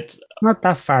 It's not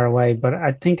that far away, but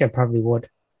I think I probably would.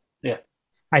 Yeah,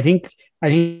 I think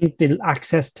the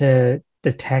access to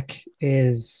the tech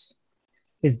is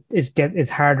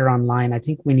harder online. I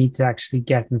think we need to actually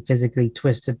get them physically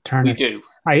twisted, turn we it. do.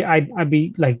 I'd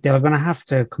be like they're going to have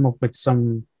to come up with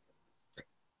some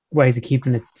ways of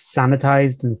keeping it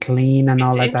sanitized and clean and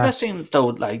all like that. It's interesting though,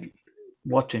 like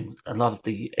watching a lot of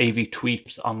the AV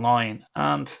tweets online,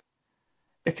 and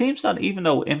it seems that even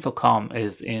though Infocom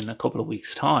is in a couple of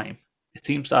weeks' time, it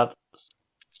seems that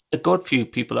a good few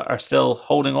people are still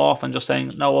holding off and just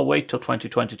saying, no, I'll wait till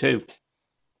 2022.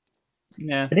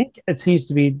 Yeah. I think it seems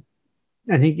to be,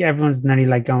 I think everyone's nearly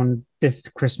like going, this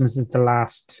Christmas is the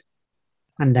last.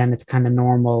 And then it's kind of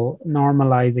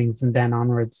normalizing from then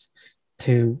onwards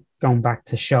to going back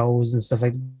to shows and stuff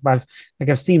like that.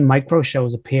 I've seen micro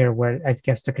shows appear where I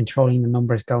guess they're controlling the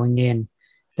numbers going in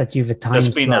that you've a time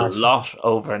There's been slot. a lot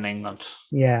over in England.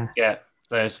 Yeah. Yeah.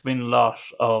 There's been a lot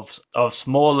of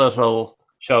small little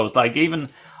shows. Like even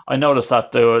I noticed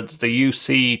that there was the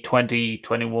UC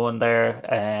 2021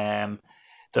 there.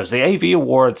 There's the AV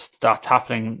Awards that's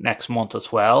happening next month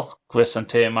as well. Chris and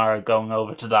Tim are going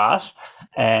over to that.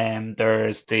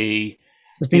 There's been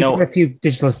quite a few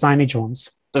digital signage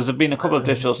ones. There's been a couple of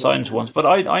digital signage ones, but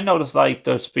I noticed like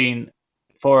there's been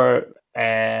for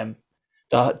the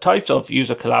types of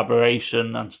user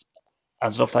collaboration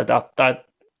and stuff like that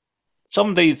some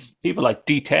of these people like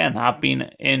D10 have been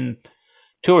in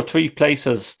 2 or 3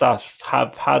 places that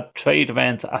have had trade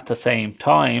events at the same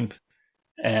time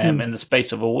in the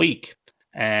space of a week.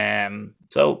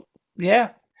 So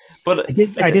yeah. But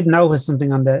I did notice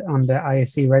something on the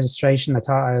ISE registration. I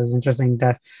thought it was interesting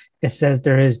that it says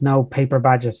there is no paper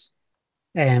badges.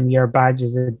 Your badge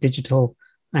is a digital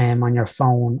on your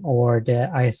phone or the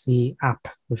ISE app,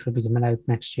 which will be coming out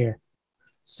next year.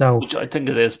 So which I think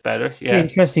it is better. Yeah.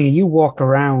 Interesting. You walk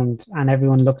around and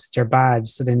everyone looks at your badge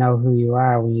so they know who you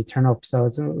are when you turn up. So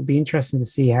it would be interesting to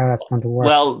see how that's going to work.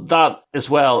 Well, that as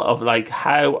well of like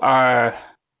how are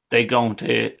they going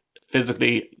to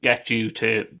physically get you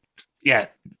to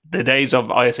the days of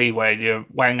ISE where you're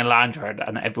wearing a lanyard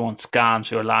and everyone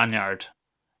scans your lanyard,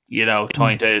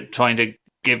 trying to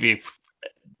give you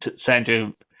to send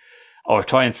you or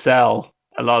try and sell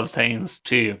a lot of things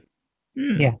to you.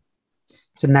 Yeah.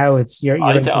 So now it's you're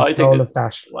in control of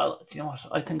that. Well, you know what?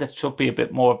 I think it should be a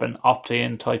bit more of an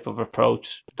opt-in type of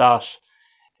approach. That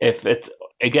if it's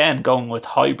again going with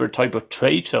hybrid type of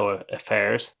trade show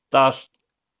affairs, that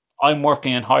I'm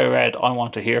working in higher ed, I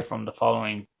want to hear from the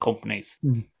following companies,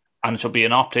 and it should be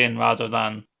an opt-in rather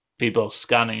than people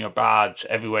scanning your badge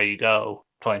everywhere you go,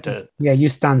 trying to. Yeah, you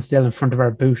stand still in front of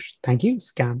our booth. Thank you.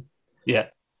 Scan. Yeah.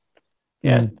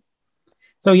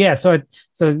 So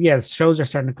shows are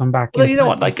starting to come back. Well, in you know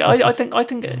what? person. Like I think,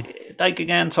 like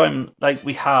again, time like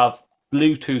we have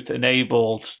Bluetooth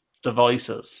enabled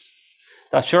devices.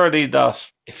 That surely that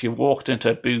if you walked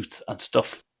into a booth and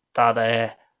stuff,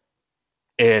 that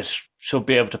it should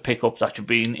be able to pick up that you've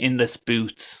been in this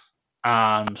booth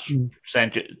and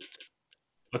send you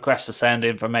request to send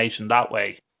information that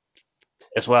way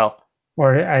as well.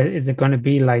 Or is it going to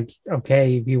be like,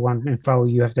 okay, if you want info,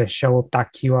 you have to show up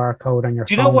that QR code on your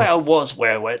Do you phone? know where I was?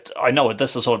 Where I know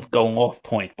this is sort of going off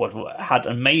point, but had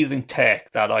amazing tech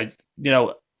that I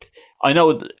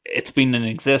know it's been in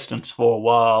existence for a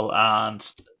while, and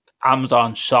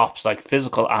Amazon shops, like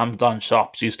physical Amazon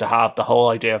shops, used to have the whole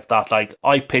idea of that. Like,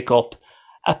 I pick up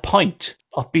a pint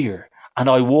of beer and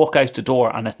I walk out the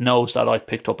door, and it knows that I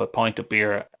picked up a pint of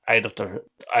beer out of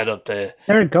the.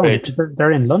 They're going. fridge.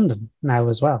 They're in London now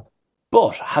as well.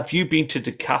 But have you been to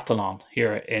Decathlon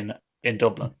here in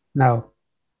Dublin? No.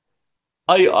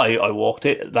 I walked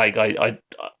it, like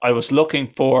I was looking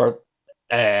for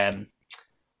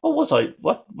what was I?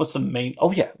 What was the main?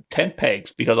 Oh yeah, tent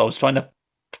pegs, because I was trying to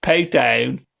peg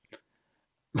down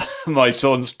my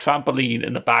son's trampoline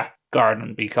in the back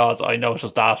garden, because I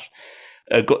noticed that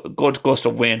a good gust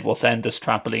of wind will send this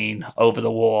trampoline over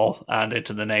the wall and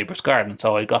into the neighbour's garden.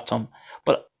 So I got some,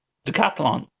 but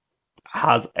Decathlon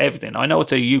has everything. I know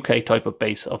it's a UK type of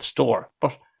base of store,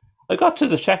 but I got to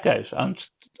the checkout and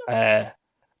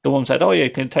the woman said, "Oh yeah,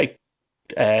 you can take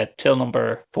till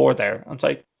number 4 there." I was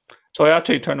like, so I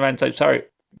actually turned around and said, "Sorry,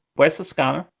 where's the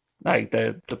scanner? Like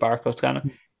the barcode scanner?"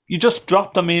 You just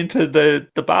dropped them into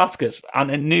the basket,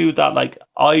 and it knew that, like,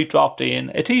 I dropped in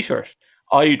a t-shirt,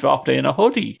 I dropped in a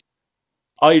hoodie,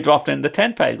 I dropped in the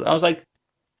tent peg. I was like,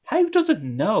 how does it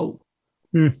know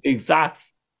the exact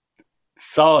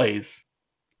size?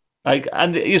 Like,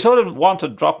 and you sort of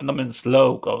wanted dropping them in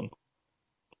slow, going,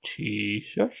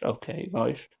 t-shirt, okay,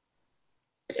 right.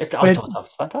 I thought that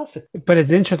was fantastic. But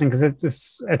it's interesting because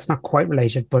it's not quite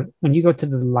related. But when you go to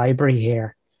the library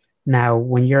here now,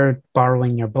 when you're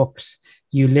borrowing your books,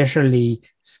 you literally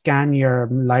scan your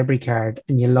library card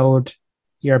and you load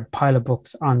your pile of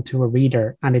books onto a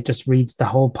reader, and it just reads the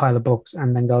whole pile of books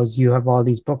and then goes, "You have all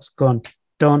these books,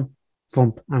 done,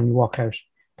 thump, and walk out."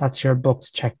 That's your books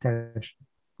checked out.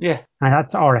 Yeah, and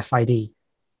that's RFID.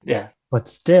 Yeah. But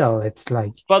still, it's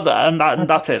like... Well, and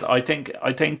that's it. I think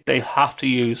they have to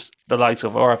use the likes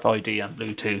of RFID and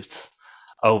Bluetooth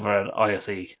over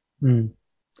ISE. Now,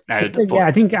 yeah,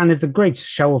 I think, and it's a great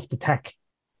show of the tech.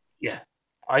 Yeah,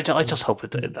 I just hope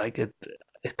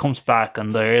it comes back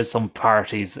and there is some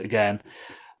parties again.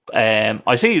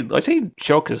 I see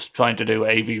Chuck is trying to do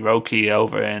AV Roki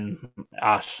over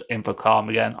at Infocom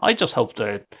again. I just hope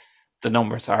the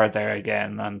numbers are there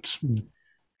again and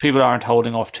people aren't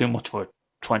holding off too much for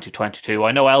 2022.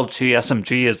 I know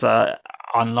LTSMG is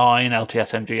online,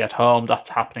 LTSMG at home.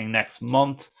 That's happening next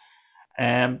month.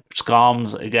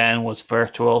 SCOMS again was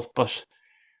virtual, but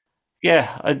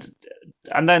yeah,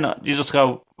 and then you just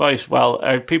go, right, well,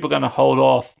 are people going to hold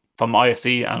off from ISE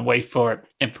and wait for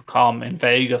Infocom in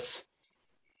Vegas,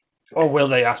 or will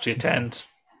they actually attend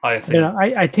ISE?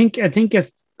 I think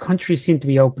as countries seem to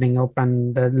be opening up,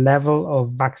 and the level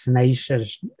of vaccination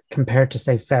compared to,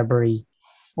 say, February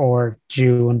or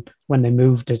June when they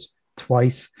moved it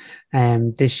twice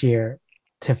this year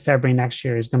to February next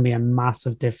year is going to be a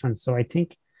massive difference. So I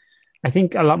think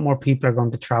a lot more people are going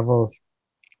to travel.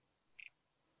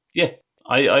 Yeah,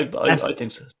 I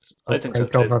think so. I think so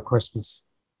too. Over Christmas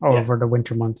or over the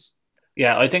winter months.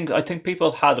 Yeah, I think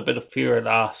people had a bit of fear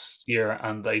last year,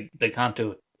 and they can't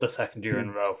do it the second year in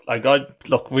a row.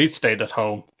 Like, we stayed at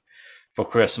home for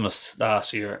Christmas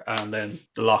last year, and then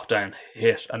the lockdown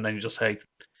hit, and then you just say,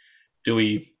 do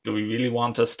we really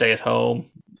want to stay at home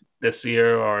this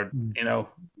year, or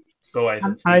go out?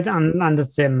 And the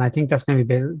same. I think that's going to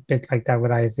be a bit like that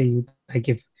with ISE. Like,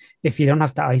 if you don't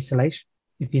have to isolate,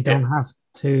 if you don't have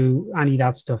to any of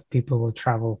that stuff, people will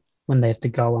travel when they have to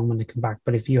go and when they come back.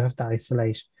 But if you have to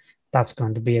isolate, that's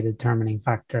going to be a determining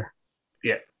factor.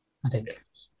 Yeah, I think.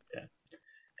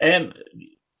 Yeah.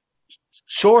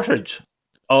 Shortage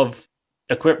of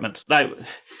equipment. Now,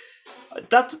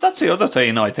 that's the other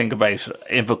thing I think about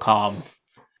Infocom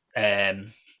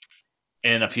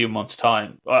in a few months'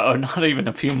 time, or not even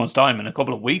a few months' time, in a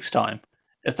couple of weeks' time.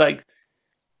 It's like,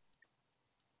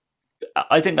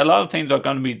 I think a lot of things are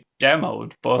going to be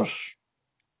demoed, but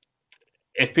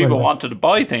if people wanted to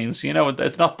buy things,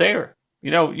 it's not there.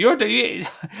 You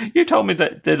told me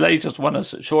that the latest one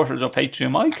is a shortage of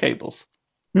HDMI cables.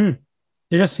 There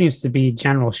just seems to be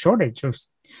general shortage of,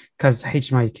 because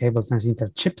HDMI cables now seem to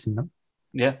have chips in them.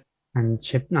 Yeah, and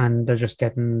they're just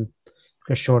getting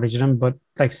a shortage of them. But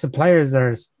like suppliers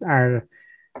are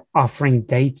offering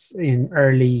dates in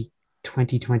early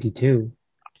 2022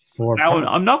 for Now,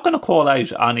 product. I'm not going to call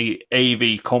out any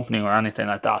AV company or anything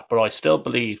like that, but I still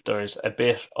believe there's a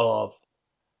bit of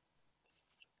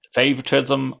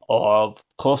favoritism of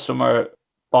customer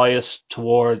bias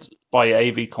towards by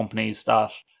AV companies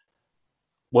that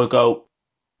will go,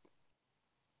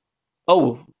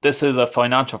 oh, this is a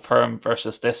financial firm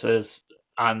versus this is,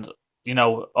 and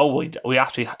we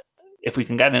actually, if we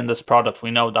can get in this product, we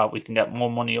know that we can get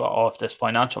more money off this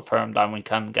financial firm than we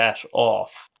can get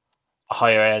off a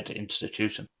higher ed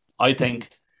institution. I think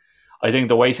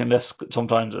the waiting list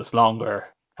sometimes is longer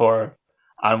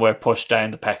and we're pushed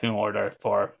down the pecking order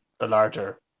for the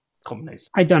larger companies.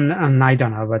 I don't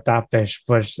know about that bit,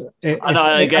 but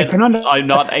I'm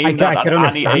not aiming at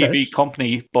any AV it.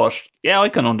 company, but yeah, I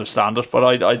can understand it.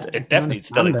 But it definitely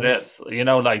still exists.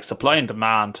 Like supply and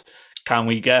demand. Can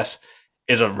we get?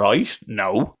 Is it right?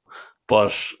 No,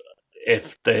 but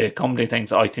if the company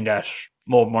thinks I can get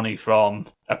more money from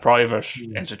a private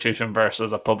institution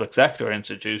versus a public sector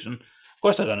institution, of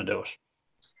course they're going to do it.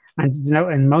 And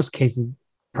in most cases,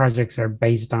 projects are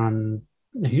based on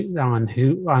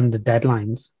the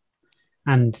deadlines,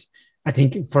 and I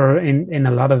think in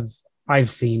a lot of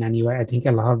I've seen anyway, I think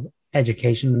a lot of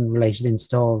education related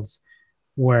installs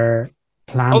were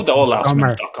planned. Oh,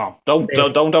 lastminute.com.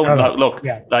 Don't look.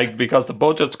 Yeah. Like, because the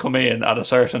budgets come in at a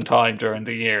certain time during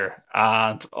the year,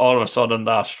 and all of a sudden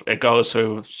that it goes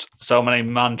through so many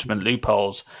management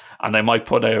loopholes, and they might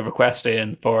put a request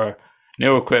in for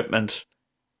new equipment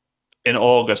in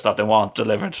August that they want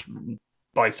delivered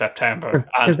by September,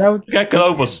 and get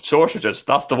global shortages.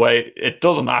 That's the way. It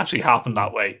doesn't actually happen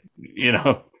that way,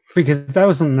 Because that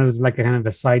was something that was like a kind of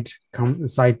a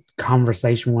side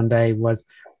conversation one day, was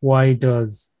why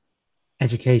does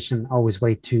education always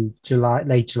wait to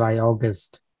late July,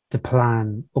 August to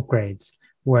plan upgrades,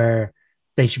 where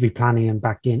they should be planning them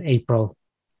back in April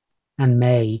and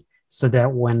May, so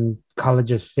that when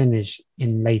colleges finish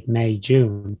in late May,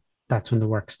 June, that's when the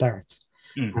work starts.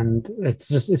 And it's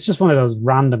just one of those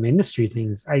random industry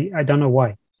things. I don't know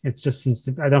why. It just seems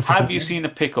to. I don't. Have you seen a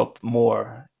pickup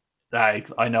more?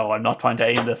 Like, I know I'm not trying to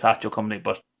aim this at your company,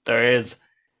 but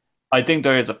I think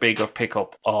there is a bigger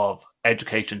pickup of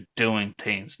education doing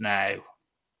things now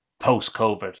post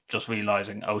COVID, just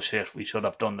realizing, oh shit, we should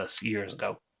have done this years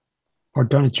ago, or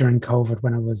done it during COVID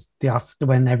when it was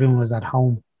when everyone was at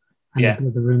home.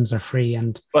 And the rooms are free,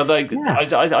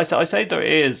 I say there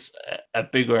is a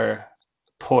bigger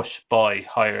push by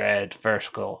higher ed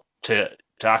vertical to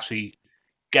actually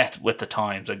get with the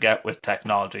times and get with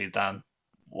technology than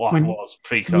what was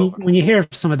pre-COVID. When you hear of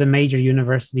some of the major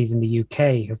universities in the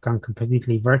UK have gone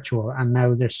completely virtual, and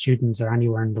now their students are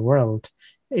anywhere in the world,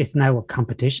 it's now a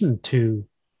competition to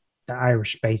the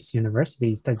Irish-based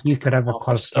universities that you could have a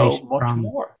qualification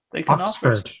from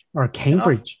Oxford or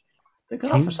Cambridge. They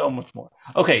can offer so much more.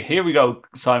 Okay, here we go,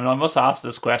 Simon. I must ask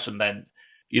this question then.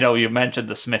 You mentioned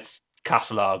the Smiths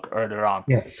catalogue earlier on.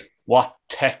 Yes. What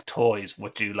tech toys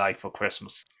would you like for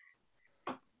Christmas?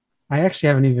 I actually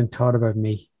haven't even thought about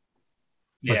me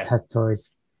for tech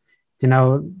toys.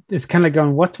 It's kind of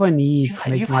going, what do I need to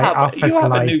make my office life? You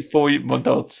have a new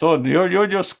 4-month-old son. You're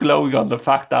just glowing on the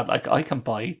fact that, like, I can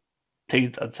buy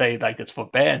things and say, like, it's for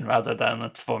Ben rather than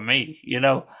it's for me,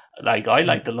 Like, I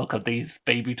like the look of these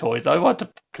baby toys. I want to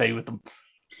play with them.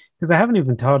 Because I haven't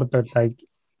even thought about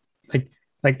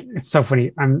like it's so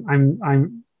funny.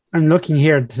 I'm looking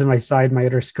here to my side, my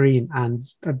other screen, and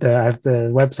I have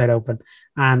the website open,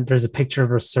 and there's a picture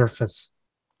of a Surface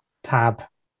Tab.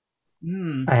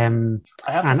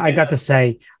 I got to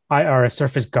say, or a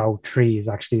Surface Go 3 is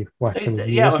actually what.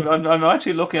 I'm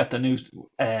actually looking at the new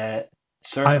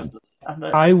Surface.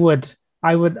 I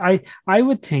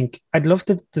would think I'd love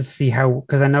to see how,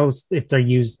 because I know if they're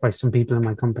used by some people in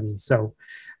my company. So,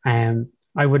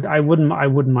 I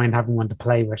wouldn't mind having one to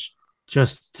play with,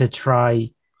 just to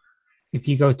try. If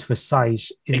you go to a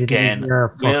site, is it easier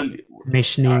for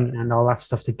commissioning and all that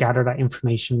stuff to gather that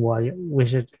information while you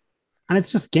with it? And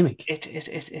it's just gimmick.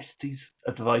 It's these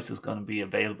devices going to be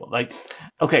available. Like,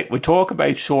 okay, we talk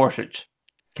about shortage.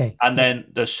 Okay, and then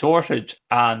the shortage,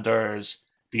 and there's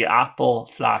the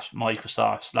Apple /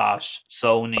 Microsoft /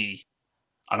 Sony,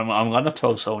 and I'm going to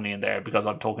throw Sony in there because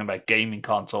I'm talking about gaming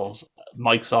consoles,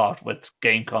 Microsoft with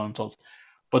game consoles.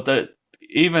 But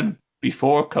even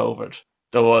before COVID,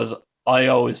 I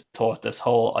always thought this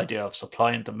whole idea of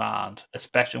supply and demand,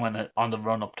 especially when on the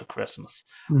run up to Christmas,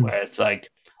 where it's like,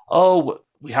 oh,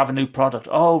 we have a new product.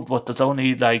 Oh, but there's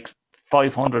only like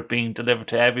 500 being delivered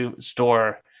to every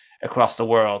store across the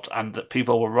world, and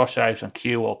people will rush out and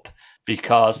queue up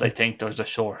because they think there's a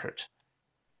shortage.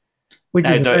 which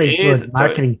Now, is a there very is- good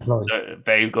marketing ploy.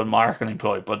 Very good marketing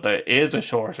ploy, but there is a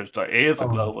shortage. There is a Oh.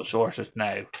 global shortage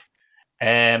now.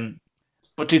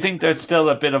 But do you think there's still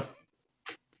a bit of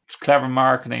clever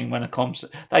marketing when it comes to,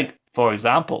 like, for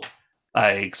example,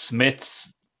 like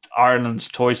Smith's, Ireland's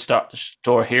toy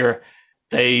store here,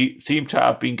 they seem to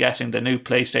have been getting the new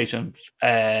PlayStation,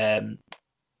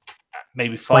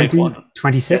 maybe 5 20,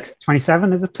 26,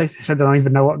 27 is it? PlayStation? I don't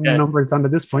even know what Yeah. number it's on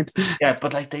at this point. Yeah,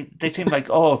 but like they seem like,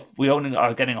 oh, we only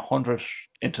are getting 100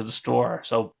 into the store,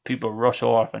 so people rush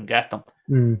off and get them.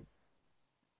 Mm.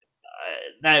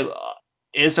 Now,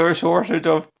 is there a shortage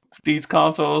of these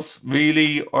consoles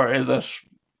really, or is it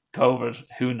COVID?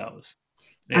 Who knows?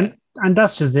 Yeah. And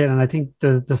that's just it. And I think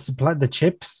the supply, the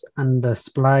chips, and the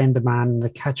supply and demand, and the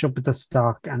catch up with the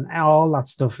stock, and all that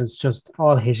stuff is just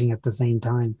all hitting at the same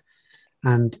time.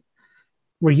 And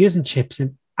we're using chips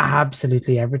in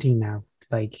absolutely everything now.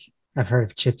 Like, I've heard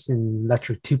of chips in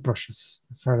electric toothbrushes.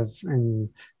 I've heard of in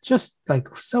just like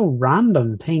so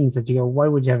random things that you go, why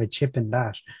would you have a chip in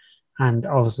that? And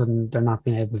all of a sudden they're not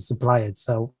being able to supply it.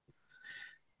 So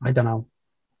I don't know.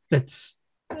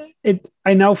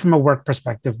 I know from a work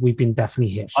perspective, we've been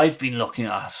definitely hit. I've been looking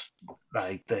at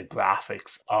like the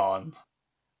graphics on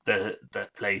the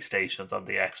PlayStations, on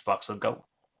the Xbox, and go,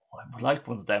 oh, I would like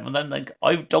one of them. And then like,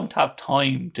 I don't have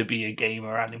time to be a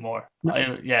gamer anymore. No.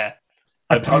 I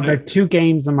I play about 2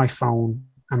 games on my phone,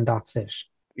 and that's it.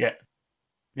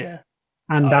 yeah.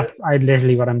 And that's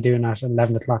literally what I'm doing at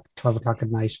 11 o'clock, 12 o'clock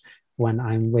at night when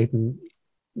I'm waiting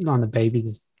on the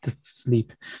babies to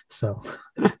sleep. So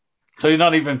So you're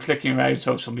not even flicking around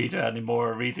social media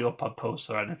anymore, or reading up on posts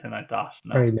or anything like that.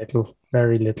 No.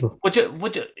 very little. Would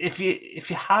you if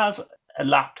you had a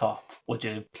laptop, would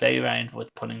you play around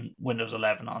with putting Windows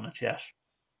 11 on it yet?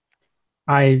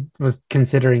 I was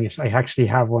considering it. I actually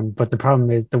have one, but the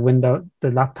problem is the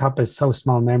laptop is so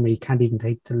small memory, you can't even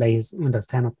take the latest Windows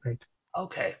 10 upgrade.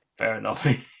 Okay, fair enough.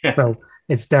 Yeah. So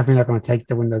it's definitely not going to take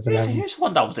the Windows 11. Here's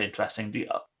one that was interesting. The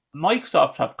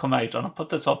Microsoft have come out, and I'll put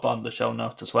this up on the show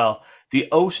notes as well. The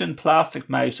Ocean plastic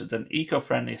mouse is an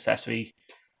eco-friendly accessory.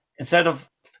 Instead of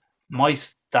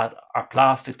mice that are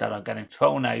plastic that are getting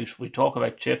thrown out, we talk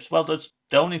about chips. Well, the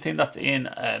only thing that's in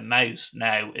a mouse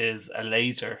now is a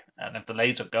laser, and if the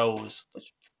laser goes,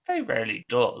 which very rarely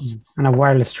does, And a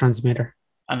wireless transmitter.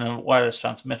 and a wireless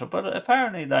transmitter, but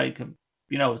apparently, like,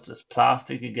 you know, it's this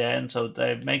plastic again, so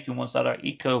they're making ones that are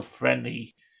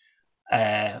eco-friendly.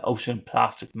 Ocean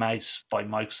plastic mouse by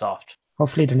Microsoft.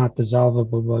 Hopefully they're not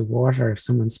dissolvable by water if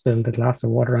someone spilled a glass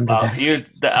of water on the desk.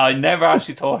 I never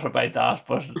actually thought about that,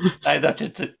 but now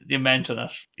that you mention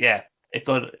it, yeah, it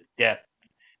could, yeah.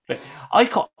 But do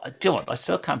you know what? I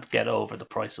still can't get over the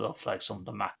prices of like some of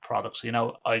the Mac products. You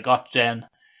know, I got Jen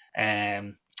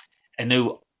a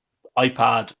new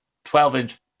iPad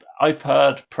 12-inch,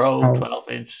 iPad Pro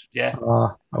 12-inch, yeah.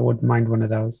 Oh, I wouldn't mind one of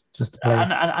those just to play.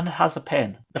 And it has a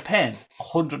pen. The pen,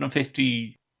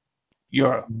 €150.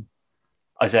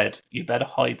 I said, you better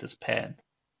hide this pen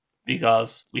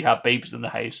because we have babies in the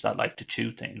house that like to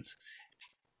chew things.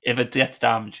 If it gets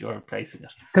damaged, you're replacing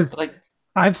it. Because like,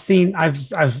 I've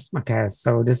okay,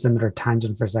 so this is another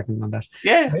tangent for a second on that.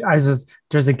 Yeah.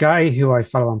 There's a guy who I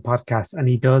follow on podcasts, and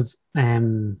he does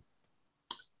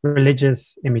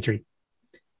religious imagery.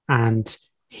 And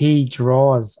he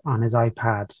draws on his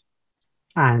iPad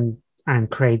and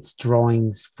creates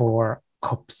drawings for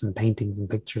cups and paintings and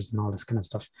pictures and all this kind of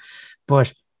stuff.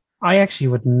 But I actually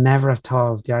would never have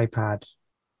thought of the iPad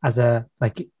as in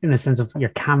the sense of your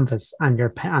canvas and your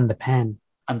pen and the pen.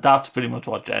 And that's pretty much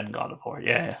what Jen got it for,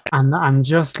 yeah. And I'm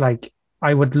just like,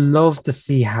 I would love to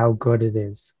see how good it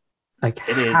is. Like,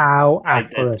 it is. How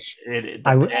accurate.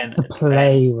 I would to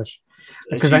play with.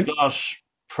 Because I got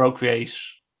Procreate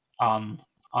on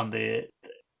the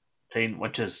thing,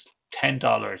 which is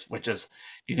 $10, which is,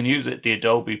 you can use the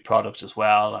Adobe products as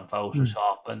well, and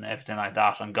Photoshop and everything like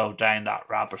that, and go down that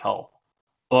rabbit hole.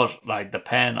 But like the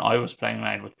pen, I was playing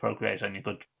around with Procreate, and you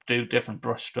could do different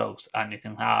brush strokes, and you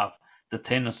can have the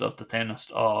thinnest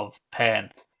of pen,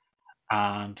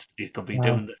 and you could be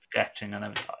doing the sketching and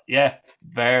everything. Yeah,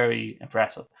 very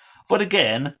impressive. But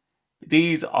again,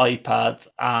 these iPads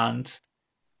and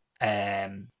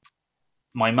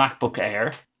my MacBook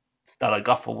Air that I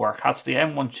got for work has the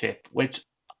M1 chip, which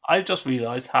I just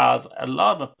realized has a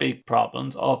lot of big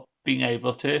problems of being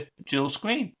able to dual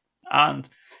screen. And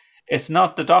it's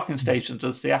not the docking stations,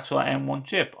 it's the actual M1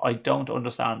 chip. I don't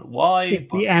understand why. Is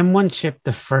the M1 chip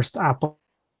the first Apple,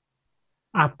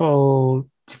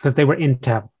 because they were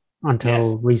Intel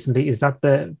until recently, is that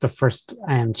the first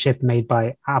chip made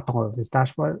by Apple? Is that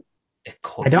what? It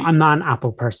could be. I'm not an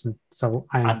Apple person, so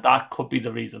And that could be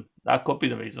the reason. That could be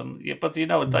the reason. Yeah, but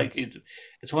like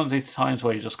it's one of these times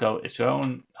where you just go, it's your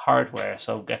own hardware,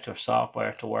 so get your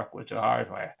software to work with your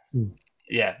hardware.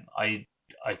 Yeah, I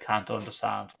can't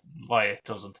understand why it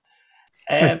doesn't.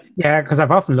 Yeah, because I've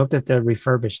often looked at the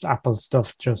refurbished Apple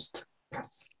stuff just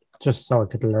so I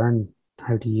could learn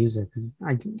how to use it. Because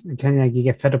I kind of you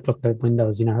get fed up looking at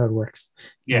Windows, you know how it works.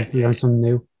 Yeah, like, you learn something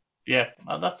new. Yeah,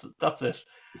 well, that's it.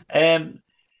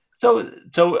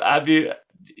 So have you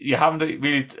haven't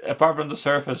really, apart from the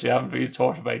Surface, you haven't really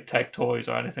thought about tech toys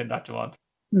or anything that you want?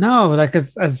 No, like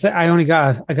as I said,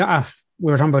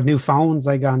 we were talking about new phones.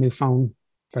 I got a new phone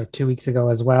about 2 weeks ago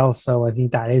as well. So I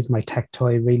think that is my tech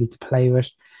toy really to play with.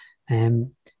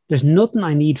 There's nothing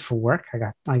I need for work. I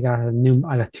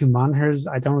got 2 monitors.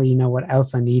 I don't really know what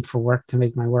else I need for work to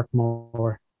make my work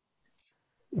more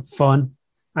fun.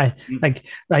 Like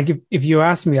if you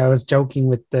ask me, I was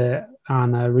joking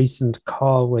on a recent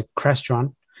call with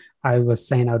Crestron. I was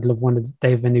saying I'd love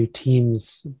they have a new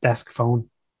Teams desk phone,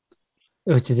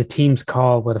 which is a Teams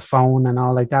call with a phone and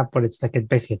all like that, but it's like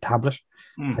basically a tablet.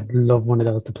 I'd love one of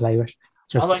those to play with.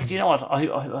 You know what? I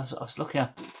was looking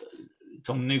at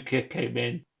some new kit came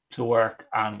in to work,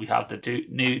 and we have the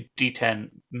new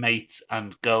D10 Mates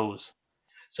and Goes.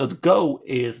 So the Go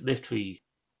is literally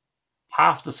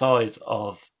half the size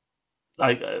of,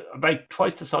 like, about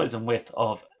twice the size and width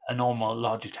of a normal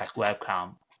Logitech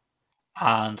webcam,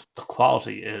 and the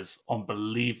quality is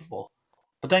unbelievable.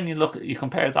 But then you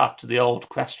compare that to the old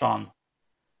Crestron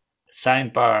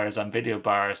sound bars and video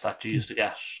bars that you used to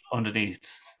get underneath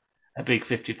a big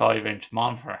 55-inch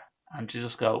monitor, and you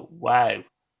just go, wow,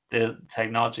 the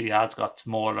technology has got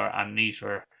smaller and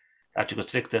neater that you could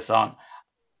stick this on.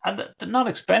 And they're not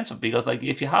expensive, because like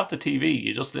if you have the TV,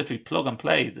 you just literally plug and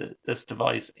play this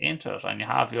device into it, and you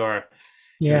have your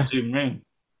Zoom room.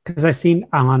 Because I seen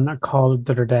on a call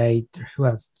the other day, who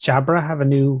else? Jabra have a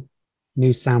new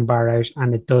soundbar out,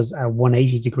 and it does a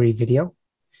 180-degree video.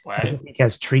 Wow. I think it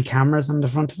has 3 cameras on the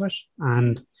front of it,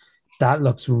 and that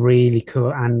looks really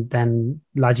cool. And then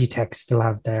Logitech still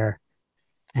have their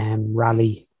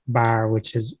Rally bar,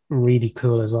 which is really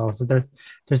cool as well. So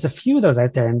there's a few of those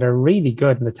out there, and they're really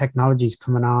good, and the technology's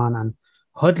coming on, and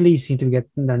Hudley seem to be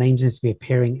getting their names seems to be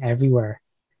appearing everywhere.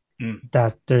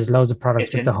 That there's loads of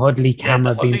products with the Hudley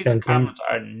camera being built in. Cameras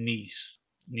are neat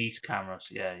cameras.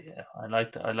 Yeah. I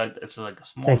like it's like a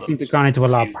small. They seem to have gone into a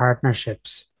lot of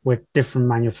partnerships with different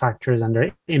manufacturers, and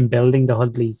they're building the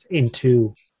Hudleys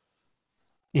into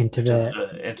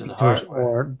the hardware.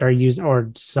 Or they're using,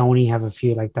 or Sony have a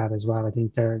few like that as well. I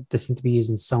think they seem to be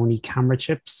using Sony camera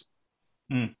chips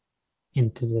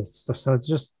into this stuff. So it's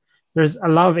just, there's a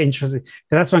lot of interest.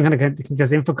 That's what I'm going to get,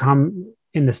 because Infocom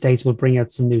in the States will bring out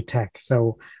some new tech.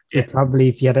 So probably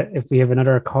if we have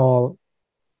another call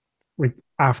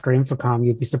after Infocom,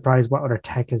 you'd be surprised what other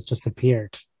tech has just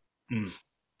appeared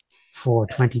for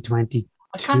 2020.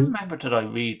 I can't remember, did I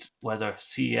read whether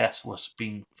CES was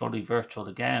being fully virtual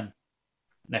again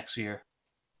next year?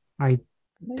 I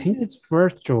think it's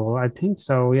virtual. I think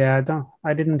so. Yeah,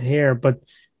 I didn't hear, but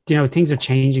things are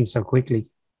changing so quickly.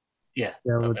 Yeah,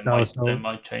 so they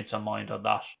might change their mind on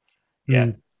that.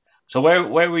 Yeah. So where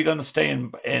are we going to stay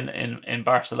in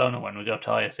Barcelona when we go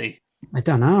to ISE? I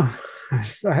don't know.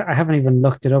 I haven't even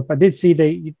looked it up. I did see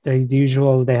the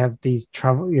usual. They have these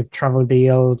travel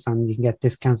deals, and you can get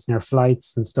discounts in your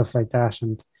flights and stuff like that.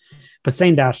 But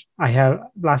saying that,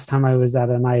 last time I was at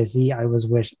an ISE, I was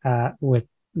with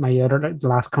my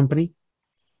last company.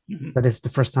 So this is the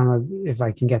first time if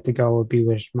I can get to go, would be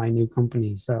with my new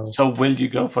company. So will you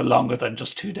go for longer than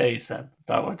just 2 days then? Is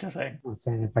that what you're saying? I'm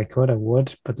saying if I could, I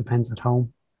would, but depends at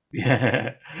home.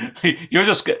 Yeah, you're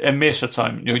just admit at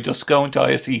time. You're just going to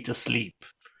ISE to sleep.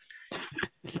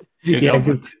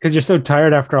 Because you're so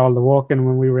tired after all the walking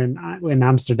when we were in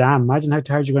Amsterdam. Imagine how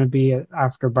tired you're going to be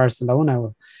after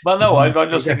Barcelona. Well, no, I'm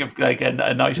just thinking of like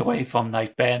a night away from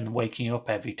like Ben waking up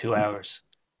every 2 hours.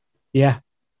 Yeah.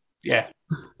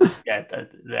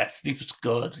 That sleep is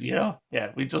good. Yeah,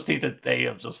 we just need a day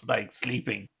of just like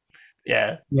sleeping.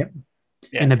 Yeah.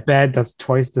 In a bed that's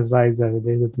twice the size that it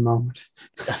is at the moment.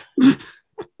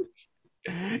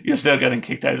 You're still getting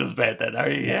kicked out of bed then, are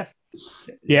you?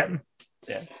 Yeah.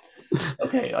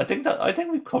 Okay, I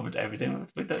think we've covered everything.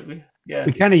 We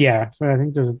kind of, but I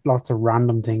think there's lots of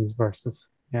random things versus.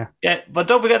 Yeah, but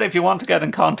don't forget, if you want to get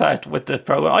in contact with the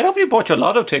program, I hope you bought your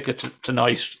lotto ticket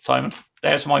tonight, Simon.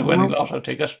 There's my winning lotto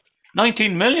ticket.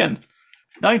 19 million.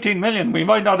 19 million. We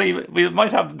might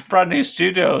have brand new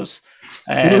studios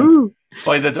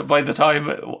by the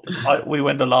time we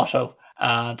win the lotto.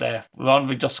 and we won't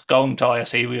be just going to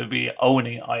ISE. We'll be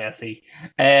owning ISE.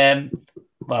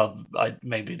 Well,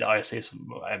 maybe the ISE is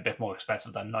a bit more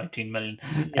expensive than 19 million.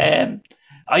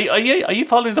 Are you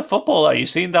following the football? Are you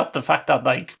seeing that the fact that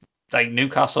like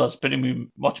Newcastle has pretty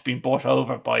much been bought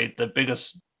over by the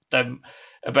biggest,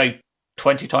 about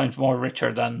 20 times more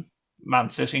richer than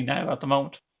Man City now at the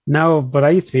moment? No, but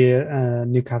I used to be a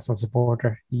Newcastle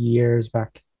supporter years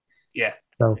back. Yeah.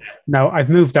 So no, I've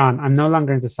moved on. I'm no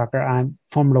longer into soccer. And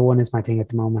Formula One is my thing at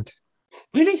the moment.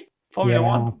 Really? Formula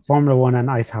One? Formula One and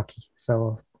ice hockey.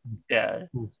 So yeah.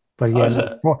 But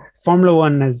yeah, Formula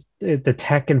One is the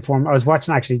tech in Formula. I was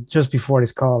watching actually just before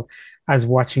this call. I was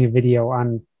watching a video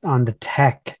on the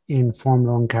tech in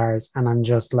Formula One cars, and I'm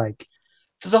just like,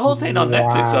 there's a whole thing on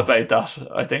Netflix about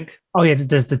that, I think. Oh yeah,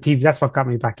 there's the TV. That's what got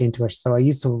me back into it. So I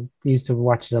used to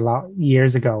watch it a lot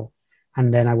years ago,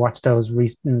 and then I watched those it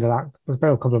was about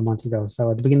a couple of months ago.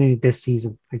 So at the beginning of this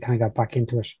season, I kind of got back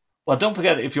into it. Well, don't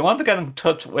forget, if you want to get in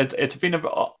touch with, it's been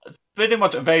pretty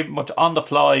much a very much on the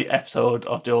fly episode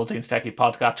of the All Things Techie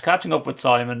podcast, catching up with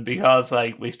Simon, because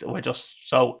like we're just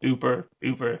so uber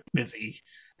busy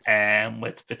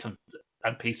with bits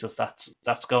and pieces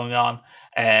that's going on.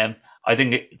 I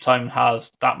think Simon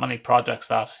has that many projects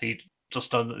that he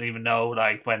just doesn't even know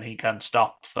like when he can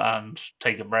stop and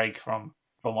take a break from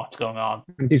what's going on.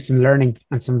 And do some learning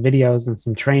and some videos and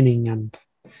some training and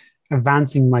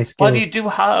advancing my skills. Well, you do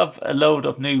have a load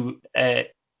of new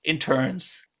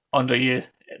interns under you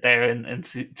there in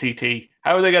CT.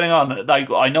 How are they getting on?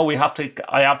 Like, I know I have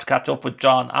to catch up with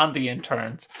John and the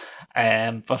interns,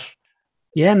 but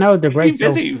yeah, no, they're great.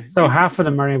 So half of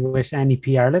them are with NEP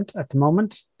Ireland at the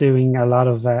moment, doing a lot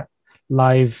of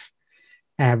live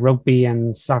rugby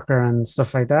and soccer and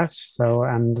stuff like that. So,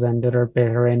 and then the other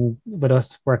bit are in with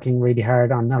us, working really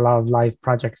hard on a lot of live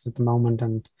projects at the moment,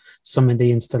 and some of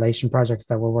the installation projects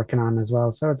that we're working on as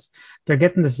well. So they're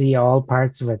getting to see all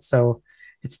parts of it. So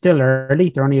it's still early.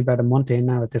 They're only about a month in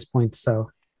now at this point. So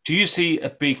do you see a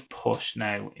big push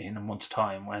now in a month's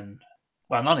time when,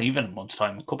 well, not even a month's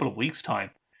time, a couple of weeks' time,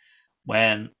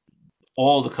 when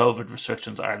all the COVID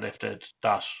restrictions are lifted,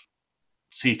 that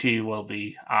CT will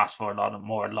be asked for a lot of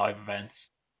more live events?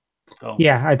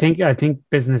 Yeah, I think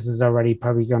business is already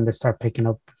probably going to start picking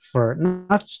up for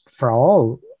not for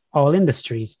all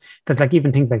industries, because like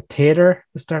even things like theatre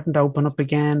is starting to open up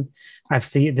again.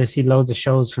 They see loads of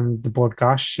shows from the Board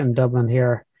Gosh in Dublin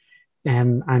here,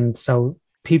 and so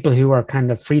people who are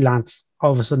kind of freelance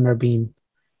all of a sudden are being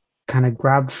kind of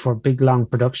grabbed for big long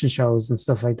production shows and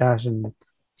stuff like that, and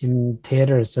in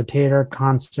theatres. So theatre,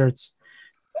 concerts,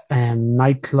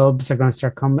 nightclubs are going to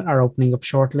start opening up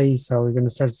shortly. So we're going to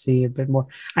start to see a bit more.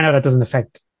 I know that doesn't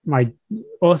affect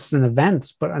us in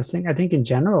events, but I think in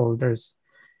general there's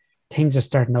things are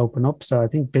starting to open up. So I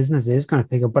think business is going to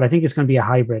pick up, but I think it's going to be a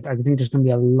hybrid. I think there's going to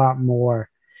be a lot more.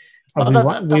 We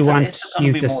want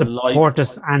you to support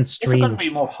us and stream. There's going to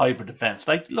be more hybrid events.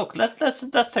 Like, look, let's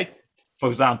take, for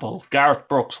example, Gareth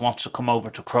Brooks wants to come over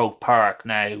to Croke Park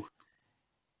now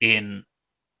in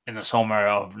the summer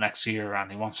of next year, and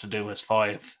he wants to do his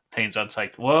 5 things. And it's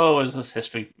like, whoa, is this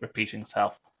history repeating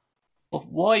itself? But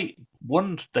why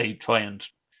wouldn't they try and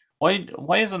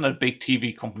why isn't a big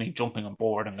TV company jumping on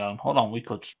board and going, hold on, we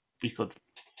could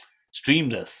stream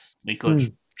this, we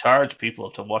could charge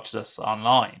people to watch this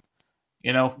online,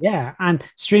 you know? Yeah, and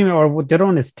streaming, or their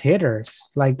own is theaters.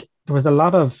 Like there was a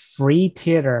lot of free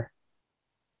theater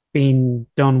being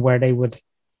done where they would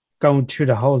go through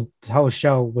the whole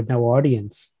show with no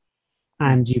audience,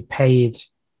 and you paid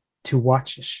to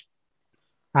watch it,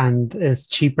 and it's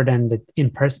cheaper than the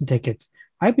in-person tickets.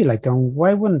 I'd be like going,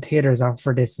 why wouldn't theaters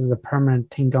offer this as a permanent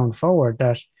thing going forward?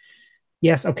 That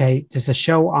yes, okay, there's a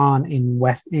show on in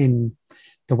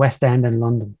the West End in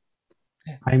London.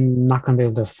 Yeah. I'm not going to be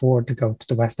able to afford to go to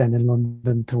the West End in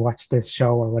London to watch this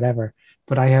show or whatever,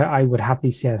 but I would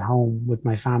happily sit at home with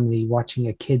my family watching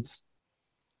a kids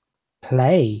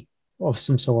play of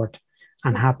some sort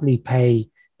and happily pay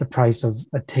the price of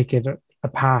a ticket,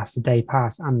 a day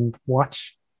pass, and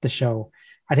watch the show.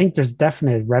 I think there's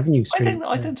definitely revenue stream.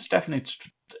 I think there's definitely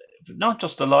not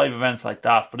just the live events like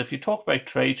that, but if you talk about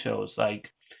trade shows,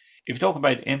 like if you talk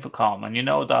about Infocom, and you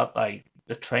know that like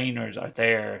the trainers are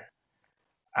there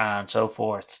and so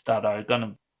forth that are going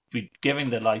to be giving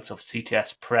the likes of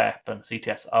CTS Prep and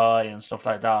CTSI and stuff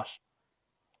like that,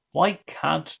 why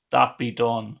can't that be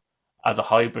done as a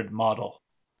hybrid model,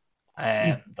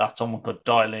 that someone could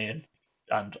dial in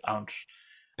and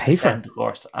pay for, of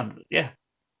course, and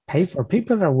pay for?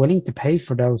 People are willing to pay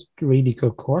for those really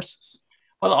good courses.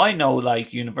 Well, I know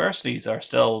like universities are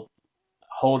still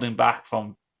holding back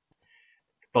from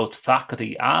both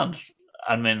faculty and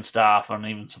admin staff and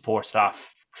even support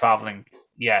staff traveling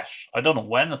yet. I don't know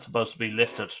when it's supposed to be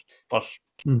lifted, but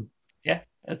yeah,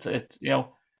 it's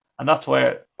and that's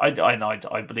where I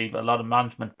believe a lot of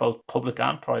management, both public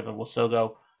and private, will still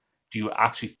go, do you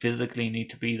actually physically need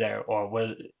to be there, or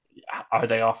are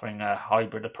they offering a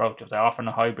hybrid approach? If they're offering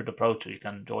a hybrid approach, you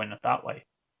can join it that way.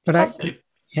 But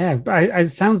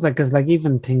it sounds like, because like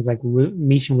even things like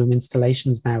meeting room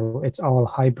installations now, it's all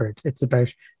hybrid. It's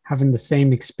about having the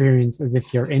same experience as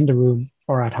if you're in the room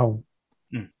or at home.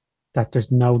 That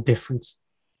there's no difference.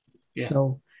 Yeah.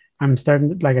 So I'm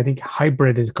starting, like, I think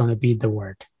hybrid is going to be the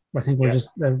word. I think we're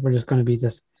just going to be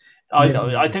this.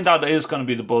 I think that is going to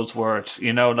be the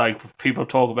buzzword. Like people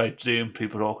talk about Zoom,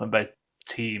 people talking about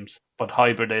Teams, but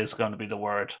hybrid is going to be the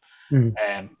word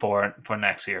for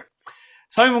next year.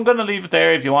 So I'm going to leave it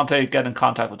there. If you want to get in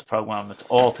contact with the program, it's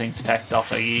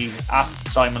allthingstech.ie, at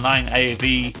Simon Lang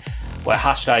AV, with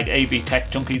hashtag AV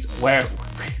Tech Junkies, where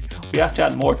we actually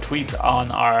had more tweets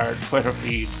on our Twitter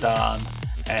feed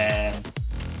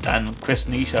than Chris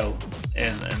Nisho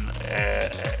in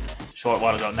short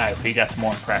while ago. Now he gets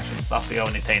more impressions, that's the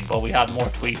only thing, but we had more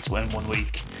tweets in 1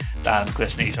 week than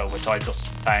Chris Nisho, which I just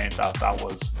found that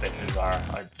was a bit bizarre.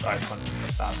 I couldn't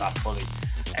understand that fully.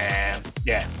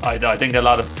 I think a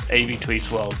lot of AV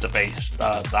tweets will debate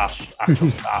that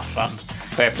actual stat, and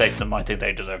fair play to them. I think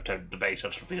they deserve to debate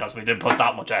it because we didn't put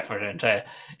that much effort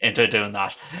into doing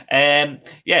that.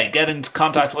 Get into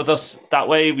contact with us that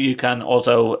way. You can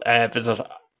also visit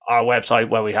our website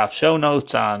where we have show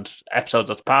notes and episodes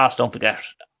of the past. Don't forget,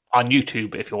 on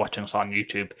YouTube, if you're watching us on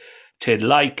YouTube, to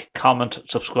like, comment,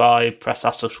 subscribe, press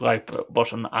that subscribe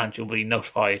button, and you'll be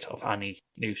notified of any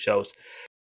new shows.